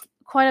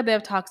quite a bit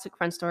of toxic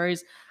friend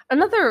stories.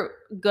 Another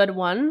good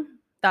one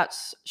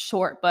that's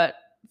short but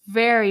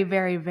very,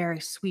 very, very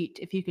sweet,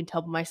 if you can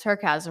tell by my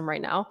sarcasm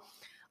right now.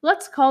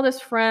 Let's call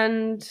this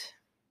friend.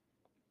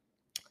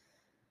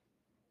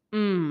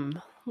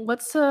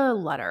 What's a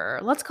letter?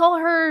 Let's call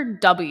her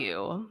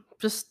W.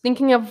 Just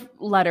thinking of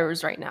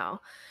letters right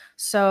now.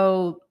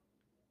 So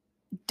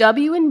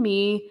W and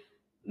me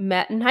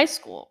met in high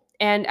school.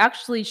 And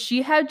actually,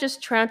 she had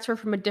just transferred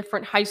from a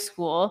different high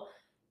school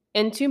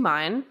into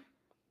mine.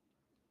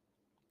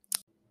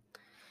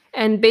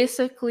 And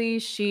basically,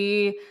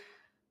 she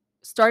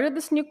started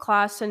this new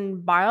class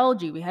in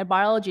biology. We had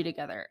biology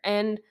together.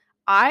 And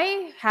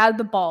I had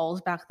the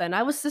balls back then.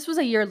 This was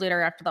a year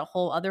later after that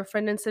whole other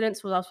friend incident.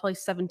 So I was probably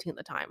 17 at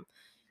the time.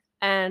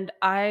 And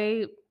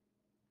I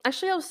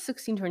was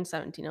 16 turning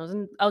 17.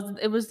 I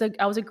was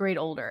a grade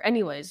older.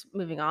 Anyways,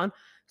 moving on.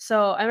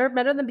 So I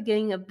met her in the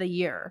beginning of the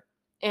year.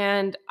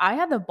 And I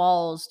had the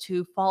balls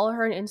to follow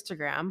her on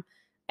Instagram,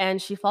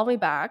 and she followed me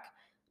back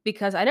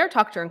because I never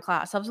talked to her in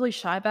class. I was really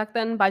shy back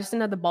then, but I just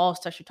didn't have the balls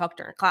to actually talk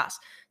to her in class.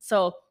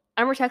 So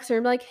I remember texting her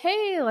and be like,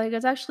 "Hey, like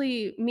it's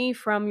actually me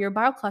from your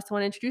bio class. I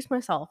want to introduce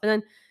myself." And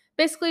then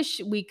basically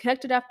we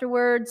connected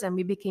afterwards and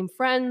we became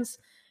friends,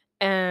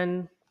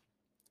 and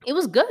it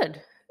was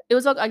good. It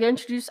was like I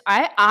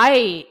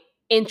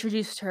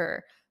introduced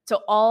her to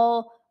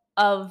all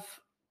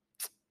of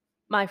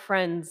my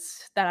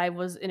friends that I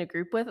was in a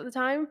group with at the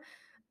time,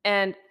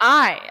 and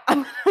I'm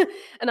gonna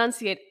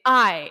enunciate,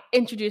 I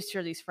introduced her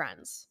to these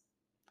friends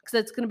because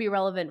it's gonna be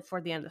relevant for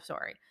the end of the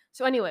story.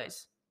 So,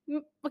 anyways,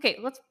 okay,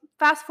 let's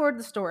fast forward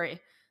the story.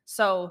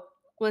 So,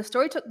 when the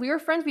story took, we were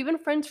friends. We've been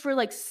friends for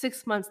like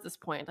 6 months at this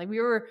point. Like we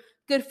were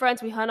good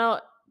friends. We hung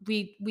out.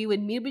 We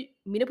would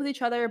meet up with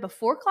each other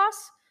before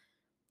class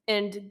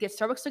and get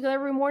Starbucks together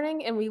every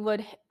morning. And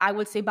I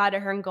would say bye to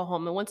her and go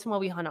home. And once in a while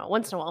we hung out.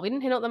 Once in a while, we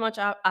didn't hang out that much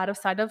out of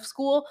side of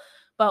school,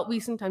 but we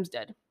sometimes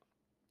did.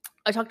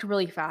 I talked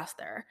really fast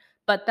there,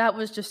 but that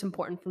was just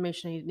important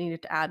information I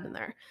needed to add in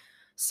there.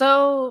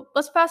 So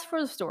let's fast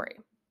forward the story.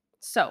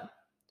 So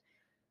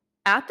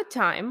at the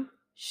time,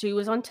 she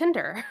was on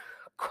Tinder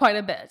quite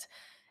a bit.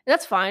 And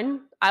that's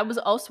fine. I was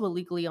also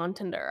illegally on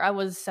Tinder. I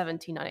was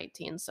 17, not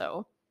 18,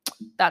 so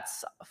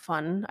that's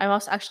fun.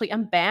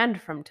 I'm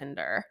banned from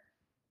Tinder.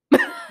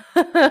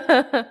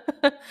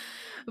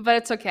 But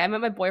it's okay. I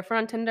met my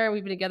boyfriend on Tinder and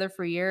we've been together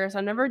for years.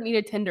 I've never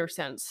needed Tinder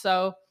since.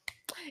 So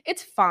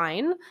it's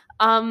fine.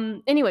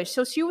 Anyway,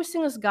 so she was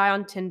seeing this guy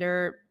on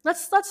Tinder.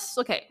 Let's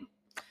okay.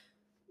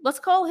 Let's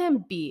call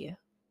him B.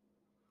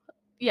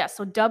 Yeah,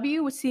 so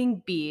W was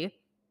seeing B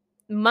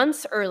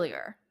months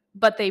earlier,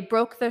 but they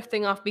broke their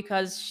thing off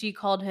because she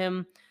called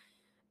him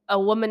a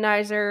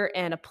womanizer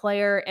and a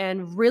player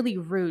and really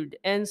rude.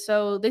 And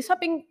so they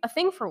stopped being a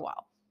thing for a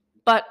while.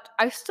 But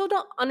I still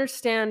don't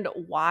understand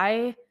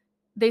why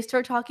they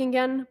started talking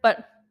again.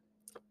 But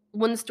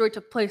when the story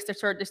took place, they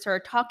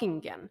started talking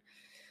again.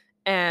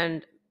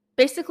 And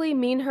basically,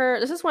 me and her,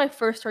 this is when I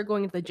first started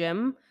going to the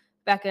gym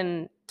back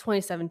in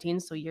 2017,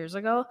 so years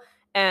ago.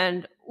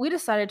 And we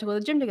decided to go to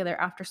the gym together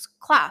after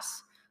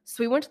class.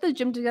 So we went to the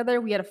gym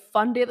together. We had a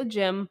fun day at the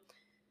gym.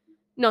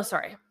 No,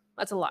 sorry,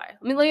 that's a lie.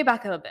 Let me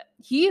back up a bit.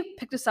 He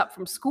picked us up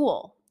from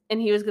school,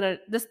 and he was gonna.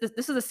 This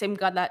is the same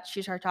guy that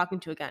she started talking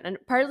to again. And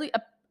apparently,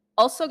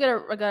 also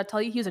I gotta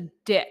tell you, he was a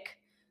dick,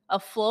 a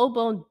full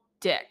blown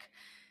dick.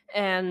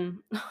 And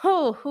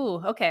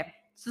okay.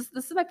 So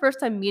this is my first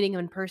time meeting him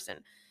in person,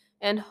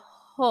 and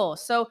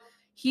so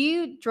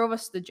he drove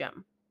us to the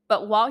gym.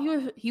 But while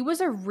he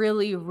was a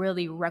really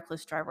really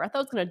reckless driver. I thought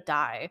I was gonna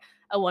die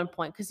at one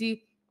point because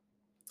it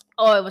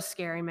was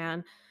scary,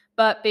 man.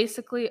 But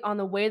basically, on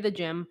the way to the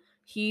gym,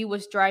 he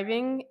was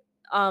driving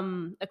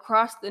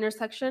across the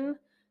intersection,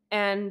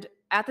 and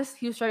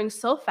he was driving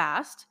so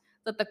fast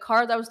that the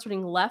car that was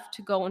turning left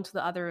to go into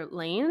the other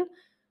lane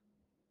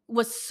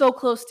was so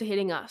close to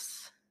hitting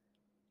us,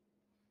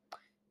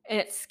 and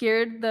it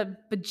scared the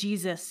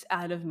bejesus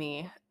out of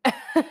me.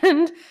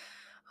 And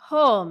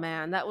oh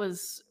man, that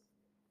was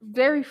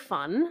very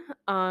fun.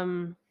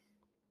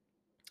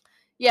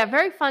 Yeah,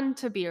 very fun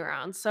to be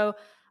around. So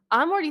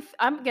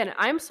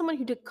I'm someone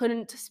who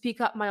couldn't speak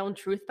up my own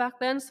truth back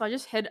then, so I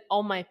just hid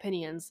all my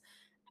opinions.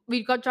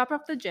 We got dropped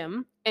off the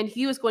gym, and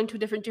he was going to a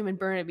different gym in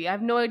Burnaby. I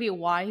have no idea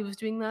why he was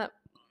doing that,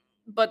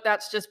 but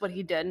that's just what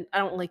he did. I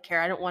don't really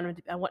care. I don't want him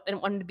to. I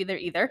didn't want him to be there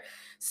either.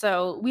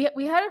 So we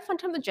had a fun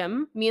time at the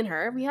gym. Me and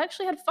her. We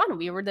actually had fun.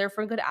 We were there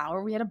for a good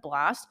hour. We had a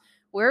blast.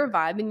 We were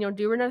vibing.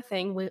 Doing our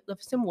thing. We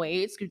lifted some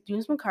weights,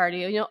 doing some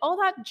cardio. All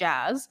that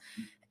jazz.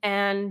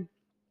 And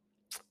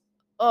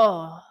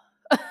oh,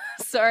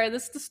 sorry, the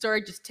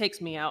story just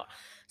takes me out.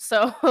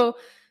 So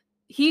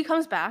he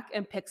comes back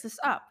and picks us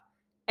up.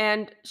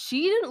 And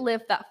she didn't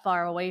live that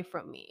far away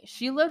from me.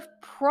 She lived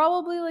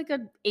probably like a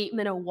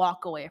 8-minute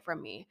walk away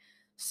from me.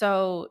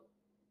 So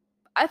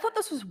I thought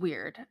this was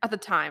weird at the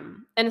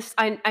time. And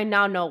I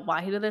now know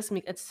why he did this. I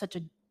mean, it's such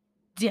a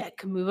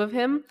dick move of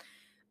him.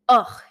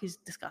 Ugh, he's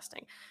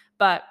disgusting.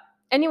 But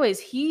anyways,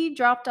 he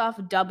dropped off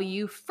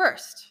W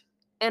first.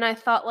 And I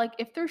thought, like,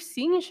 if they're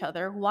seeing each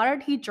other, why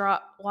did he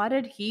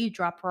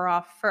drop her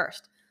off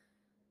first?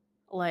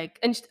 Like,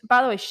 and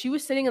by the way, she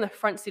was sitting in the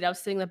front seat. I was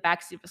sitting in the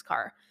back seat of his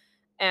car.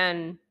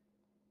 And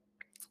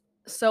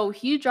so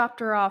he dropped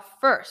her off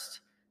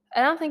first.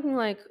 And I'm thinking,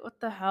 like, what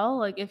the hell?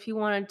 Like, if he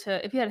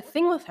had a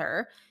thing with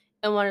her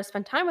and wanted to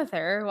spend time with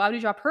her, why would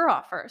he drop her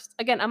off first?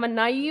 Again, I'm a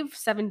naive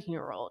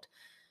 17-year-old.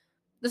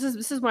 This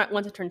is when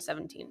once I turned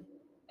 17.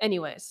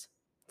 Anyways,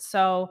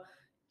 so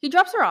he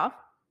drops her off,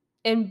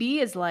 and B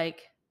is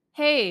like,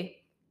 hey,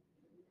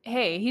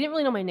 he didn't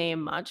really know my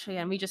name much.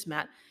 Again, we just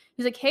met.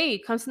 He's like, hey,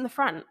 come sit in the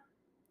front.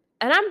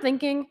 And I'm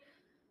thinking,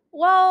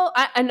 well,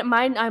 and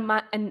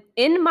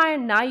in my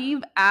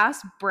naive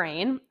ass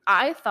brain,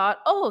 I thought,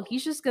 oh,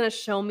 he's just gonna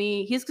show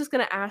me. He's just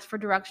gonna ask for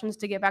directions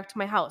to get back to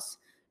my house.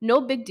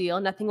 No big deal.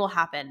 Nothing will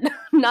happen.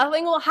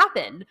 Nothing will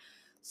happen.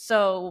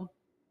 So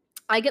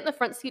I get in the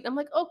front seat. And I'm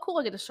like, oh, cool.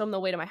 I get to show him the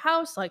way to my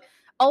house. Like,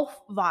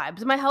 all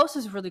vibes. My house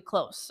is really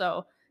close,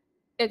 so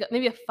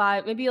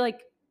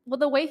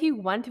the way he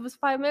went, it was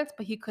 5 minutes,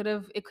 but it could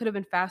have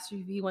been faster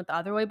if he went the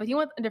other way. But he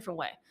went a different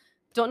way.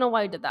 Don't know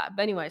why he did that.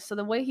 But anyway, so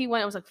the way he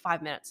went, it was like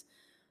 5 minutes.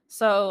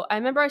 So I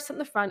remember I sat in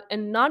the front,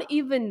 and not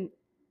even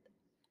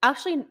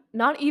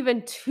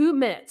 2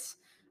 minutes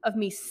of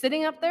me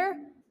sitting up there,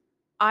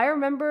 I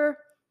remember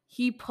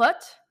he put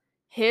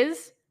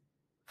his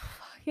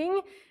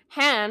fucking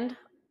hand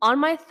on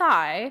my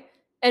thigh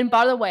And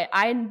by the way,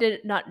 I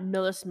did not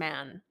know this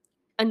man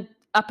and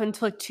up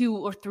until like 2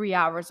 or 3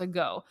 hours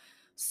ago.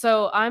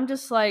 So I'm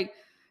just like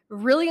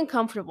really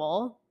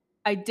uncomfortable.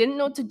 I didn't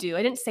know what to do.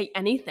 I didn't say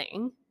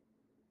anything.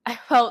 I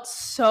felt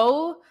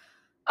so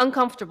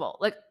uncomfortable,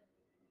 like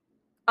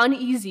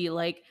uneasy,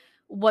 like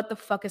what the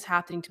fuck is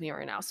happening to me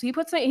right now? So he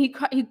puts my he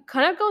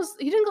kind of goes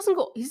he doesn't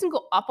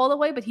go up all the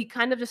way, but he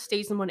kind of just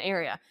stays in one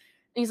area.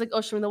 And he's like,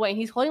 "Oh, show me the way." And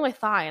he's holding my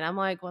thigh, and I'm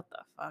like, "What the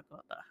fuck?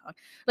 What the fuck?"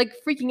 Like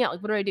freaking out.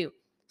 Like, what do I do?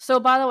 So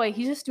by the way,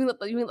 he's just doing it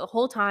the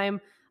whole time.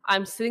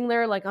 I'm sitting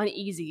there like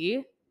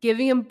uneasy,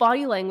 giving him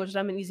body language that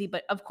I'm uneasy,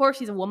 but of course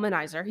he's a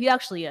womanizer. He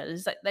actually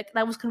is.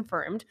 That was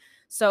confirmed.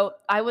 So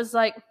I was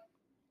like,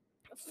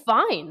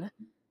 fine.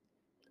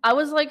 I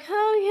was like,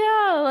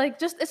 "Oh, yeah, like,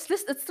 just it's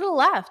to the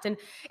left, and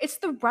it's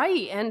the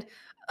right," and,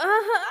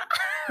 uh,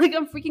 like,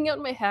 I'm freaking out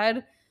in my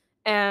head,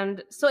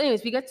 and so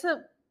anyways, we get to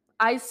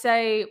I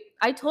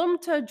told him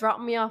to drop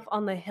me off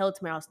on the hill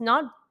to my house,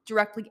 not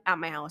directly at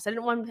my house. I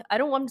don't want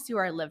him to see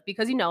where I live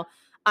because,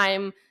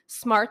 I'm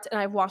smart and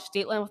I've watched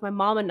Dateline with my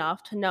mom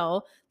enough to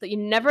know that you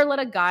never let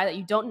a guy that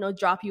you don't know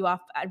drop you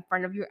off in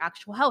front of your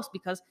actual house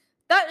because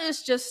that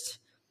is just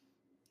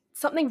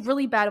something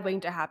really bad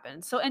waiting to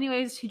happen. So,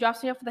 anyways, he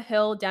drops me off the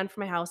hill down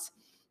from my house,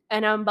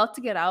 and I'm about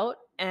to get out.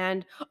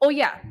 And oh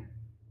yeah,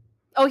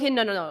 okay,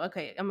 no.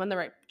 Okay, I'm on the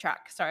right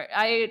track. Sorry,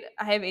 I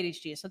have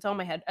ADHD, so it's all in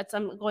my head.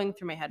 I'm going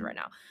through my head right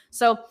now.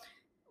 So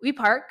we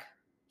park.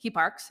 He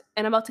parks,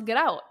 and I'm about to get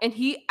out, and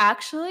he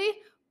actually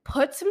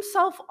puts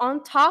himself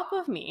on top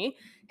of me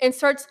and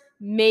starts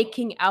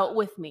making out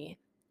with me.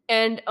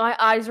 And my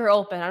eyes are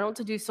open. I don't know what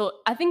to do. So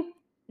I think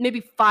maybe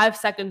 5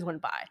 seconds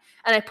went by,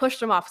 and I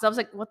pushed him off because I was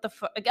like, "What the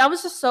fuck?" Like, I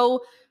was just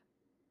so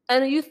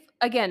and youth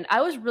again.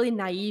 I was really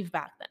naive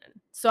back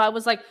then, so I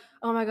was like,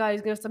 "Oh my god,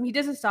 he's gonna stop." He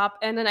doesn't stop,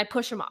 and then I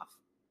push him off,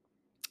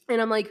 and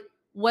I'm like,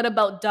 "What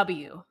about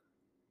W?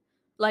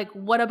 Like,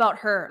 what about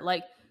her?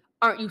 Like,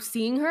 aren't you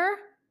seeing her?"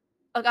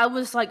 Like, I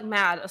was like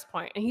mad at this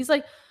point, and he's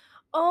like,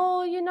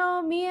 "Oh,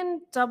 me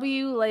and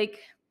W, like,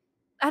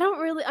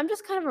 I'm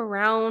just kind of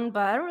around,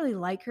 but I don't really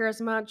like her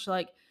as much.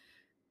 Like,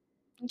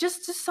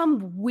 just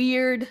some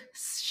weird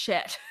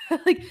shit."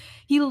 Like,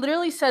 he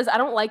literally says, "I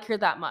don't like her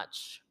that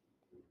much."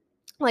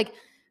 Like,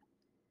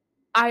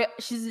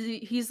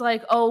 he's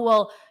like, "Oh,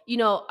 well,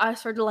 I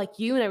started to like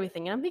you and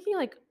everything." And I'm thinking,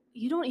 like,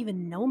 "You don't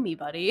even know me,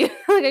 buddy."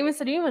 Like, I even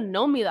said, "You don't even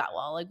know me that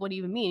well. Like, what do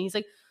you even mean?" He's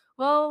like,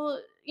 "Well,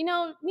 me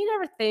and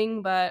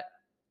everything, but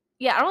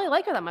yeah, I don't really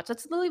like her that much."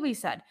 That's literally what he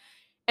said.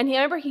 And I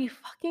remember he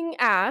fucking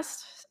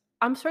asked,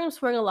 I'm starting to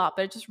swearing a lot,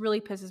 but it just really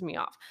pisses me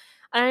off.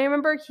 And I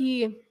remember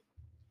he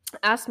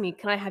asked me,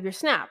 "Can I have your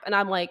snap?" And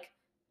I'm like,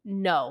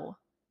 "No."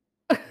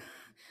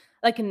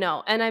 Like,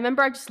 no. And I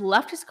remember I just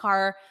left his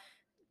car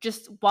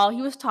just while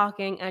he was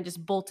talking and I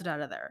just bolted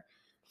out of there.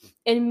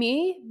 And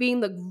me being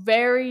the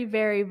very,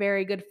 very,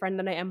 very good friend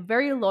that I am,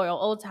 very loyal,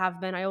 always have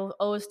been. I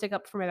always stick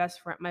up for my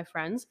best friend, my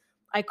friends.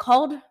 I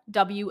called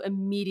W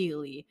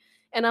immediately,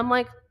 and I'm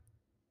like,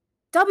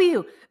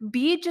 "W,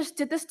 B just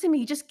did this to me.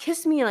 He just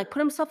kissed me and like put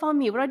himself on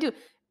me. What do I do?"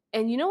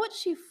 And you know what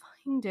she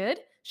fucking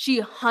did? She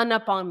hung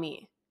up on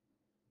me.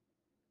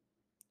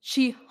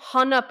 She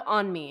hung up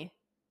on me.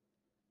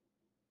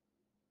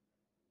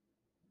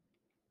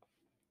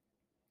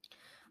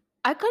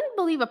 I couldn't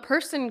believe a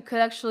person could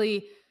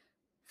actually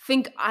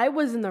think I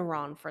was in the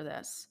wrong for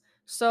this.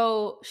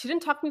 So she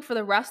didn't talk to me for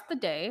the rest of the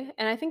day.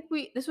 And I think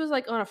this was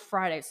like on a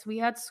Friday. So we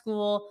had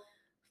school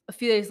a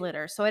few days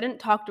later. So we didn't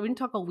talk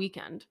all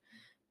weekend.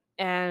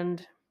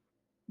 And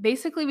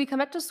basically we come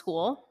back to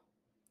school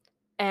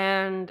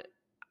and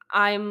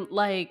I'm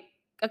like,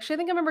 actually, I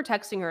think I remember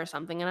texting her or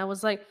something. And I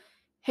was like,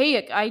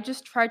 "Hey, I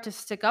just tried to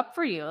stick up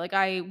for you." Like,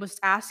 I was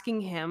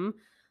asking him,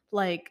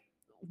 like,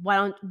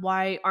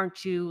 why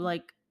aren't you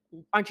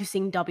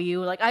seeing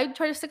W? Like, I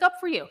tried to stick up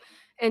for you.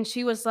 And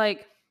she was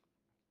like,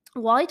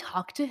 "Well, I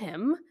talked to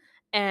him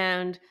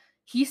and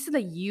he said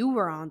that you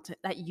were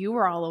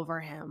all over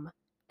him."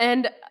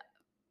 And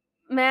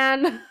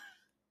man,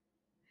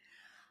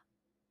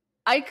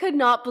 I could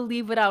not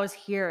believe what I was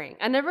hearing.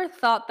 I never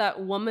thought that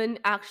woman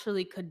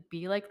actually could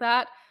be like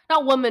that.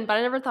 Not woman, but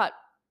I never thought,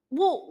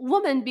 well,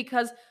 woman,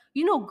 because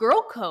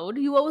girl code,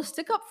 you always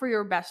stick up for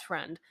your best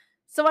friend.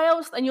 So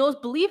and you always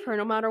believe her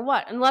no matter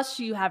what, unless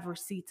you have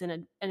receipts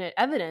and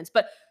evidence.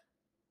 But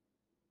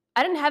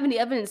I didn't have any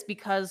evidence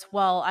because,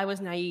 well, I was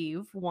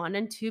naive, one,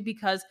 and two,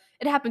 because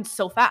it happened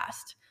so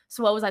fast.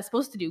 So what was I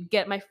supposed to do?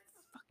 Get my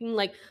fucking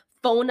like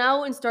phone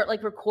out and start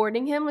like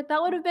recording him? Like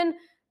that would have been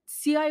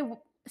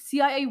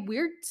CIA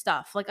weird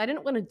stuff. Like I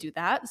didn't want to do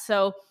that.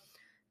 So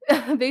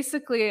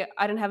basically,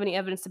 I didn't have any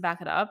evidence to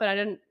back it up, and I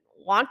didn't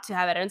want to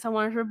have evidence. I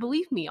wanted her to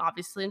believe me,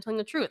 obviously, and telling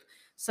the truth.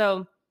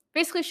 So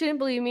basically, she didn't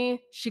believe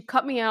me. She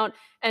cut me out,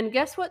 and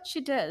guess what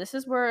she did? This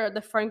is where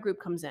the friend group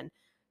comes in.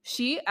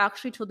 She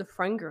actually told the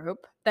friend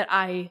group that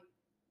I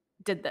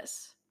did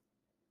this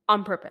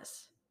on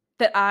purpose,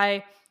 that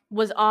I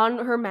was on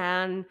her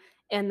man,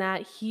 and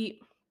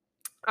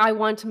I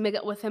wanted to make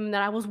it with him,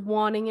 that I was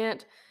wanting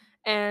it,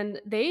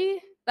 and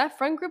that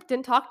friend group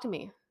didn't talk to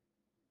me.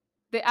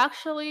 They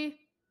actually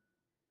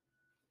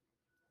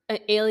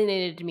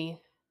alienated me.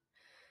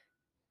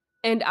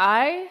 And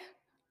I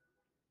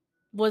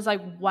was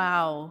like,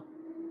 wow.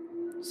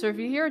 So if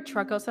you hear a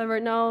truck outside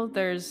right now,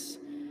 there's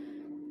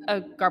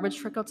a garbage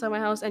truck outside my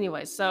house.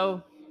 Anyway,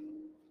 so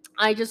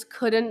I just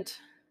couldn't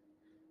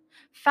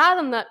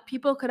fathom that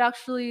people could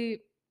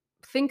actually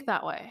think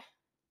that way.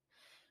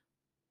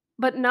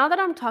 But now that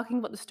I'm talking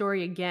about the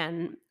story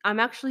again, I'm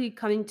actually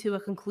coming to a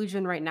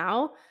conclusion right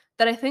now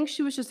that I think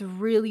she was just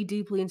really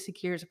deeply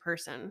insecure as a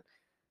person.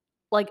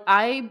 Like,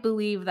 I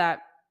believe that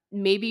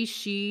maybe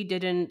she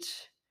didn't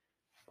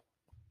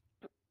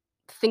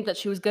think that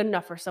she was good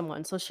enough for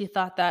someone. So she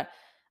thought that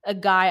a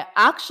guy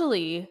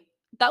actually,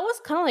 that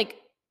was kind of like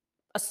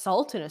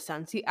assault in a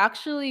sense. He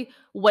actually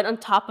went on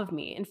top of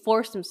me and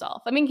forced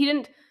himself. I mean, he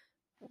didn't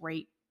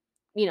rape,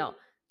 you know,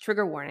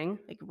 trigger warning,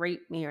 like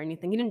rape me or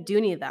anything. He didn't do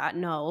any of that.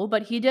 No,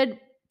 but he did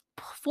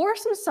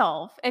force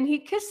himself and he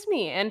kissed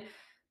me and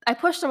I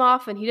pushed him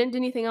off and he didn't do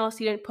anything else.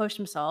 He didn't push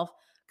himself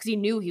because he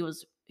knew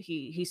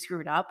he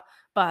screwed up.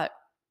 But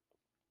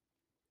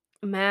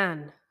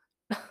man,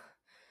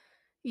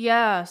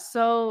 yeah,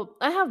 so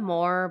I have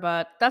more,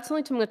 but that's the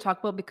only two I'm gonna talk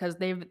about because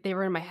they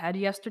were in my head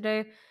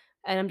yesterday,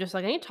 and I'm just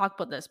like, I need to talk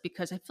about this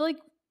because I feel like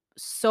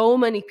so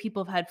many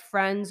people have had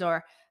friends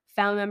or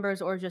family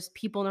members or just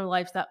people in their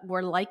lives that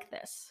were like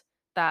this,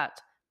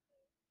 that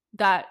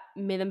that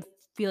made them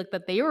feel like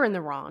that they were in the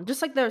wrong.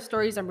 Just like the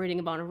stories I'm reading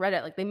about on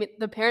Reddit, like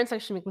the parents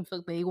actually make them feel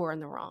like they were in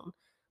the wrong.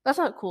 That's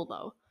not cool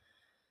though.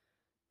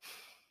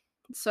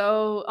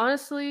 So,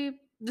 honestly,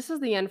 this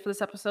is the end for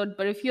this episode,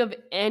 but if you have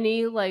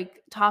any,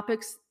 like,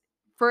 topics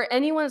for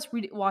anyone that's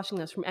watching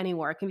this from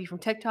anywhere, it can be from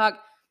TikTok,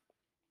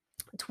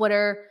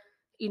 Twitter,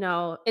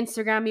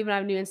 Instagram, even I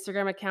have a new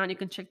Instagram account, you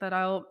can check that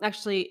out.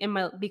 Actually, in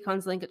my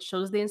Beacons link, it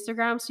shows the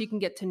Instagram, so you can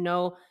get to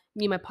know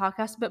me and my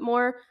podcast a bit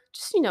more.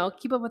 Just,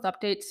 keep up with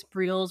updates,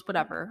 reels,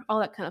 whatever, all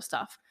that kind of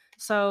stuff.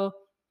 So,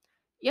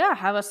 yeah,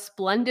 have a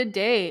splendid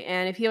day.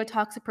 And if you have a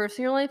toxic person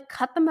in your life,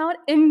 cut them out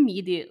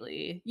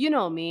immediately. You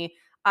know me,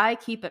 I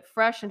keep it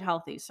fresh and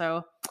healthy.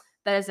 So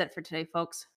that is it for today, folks.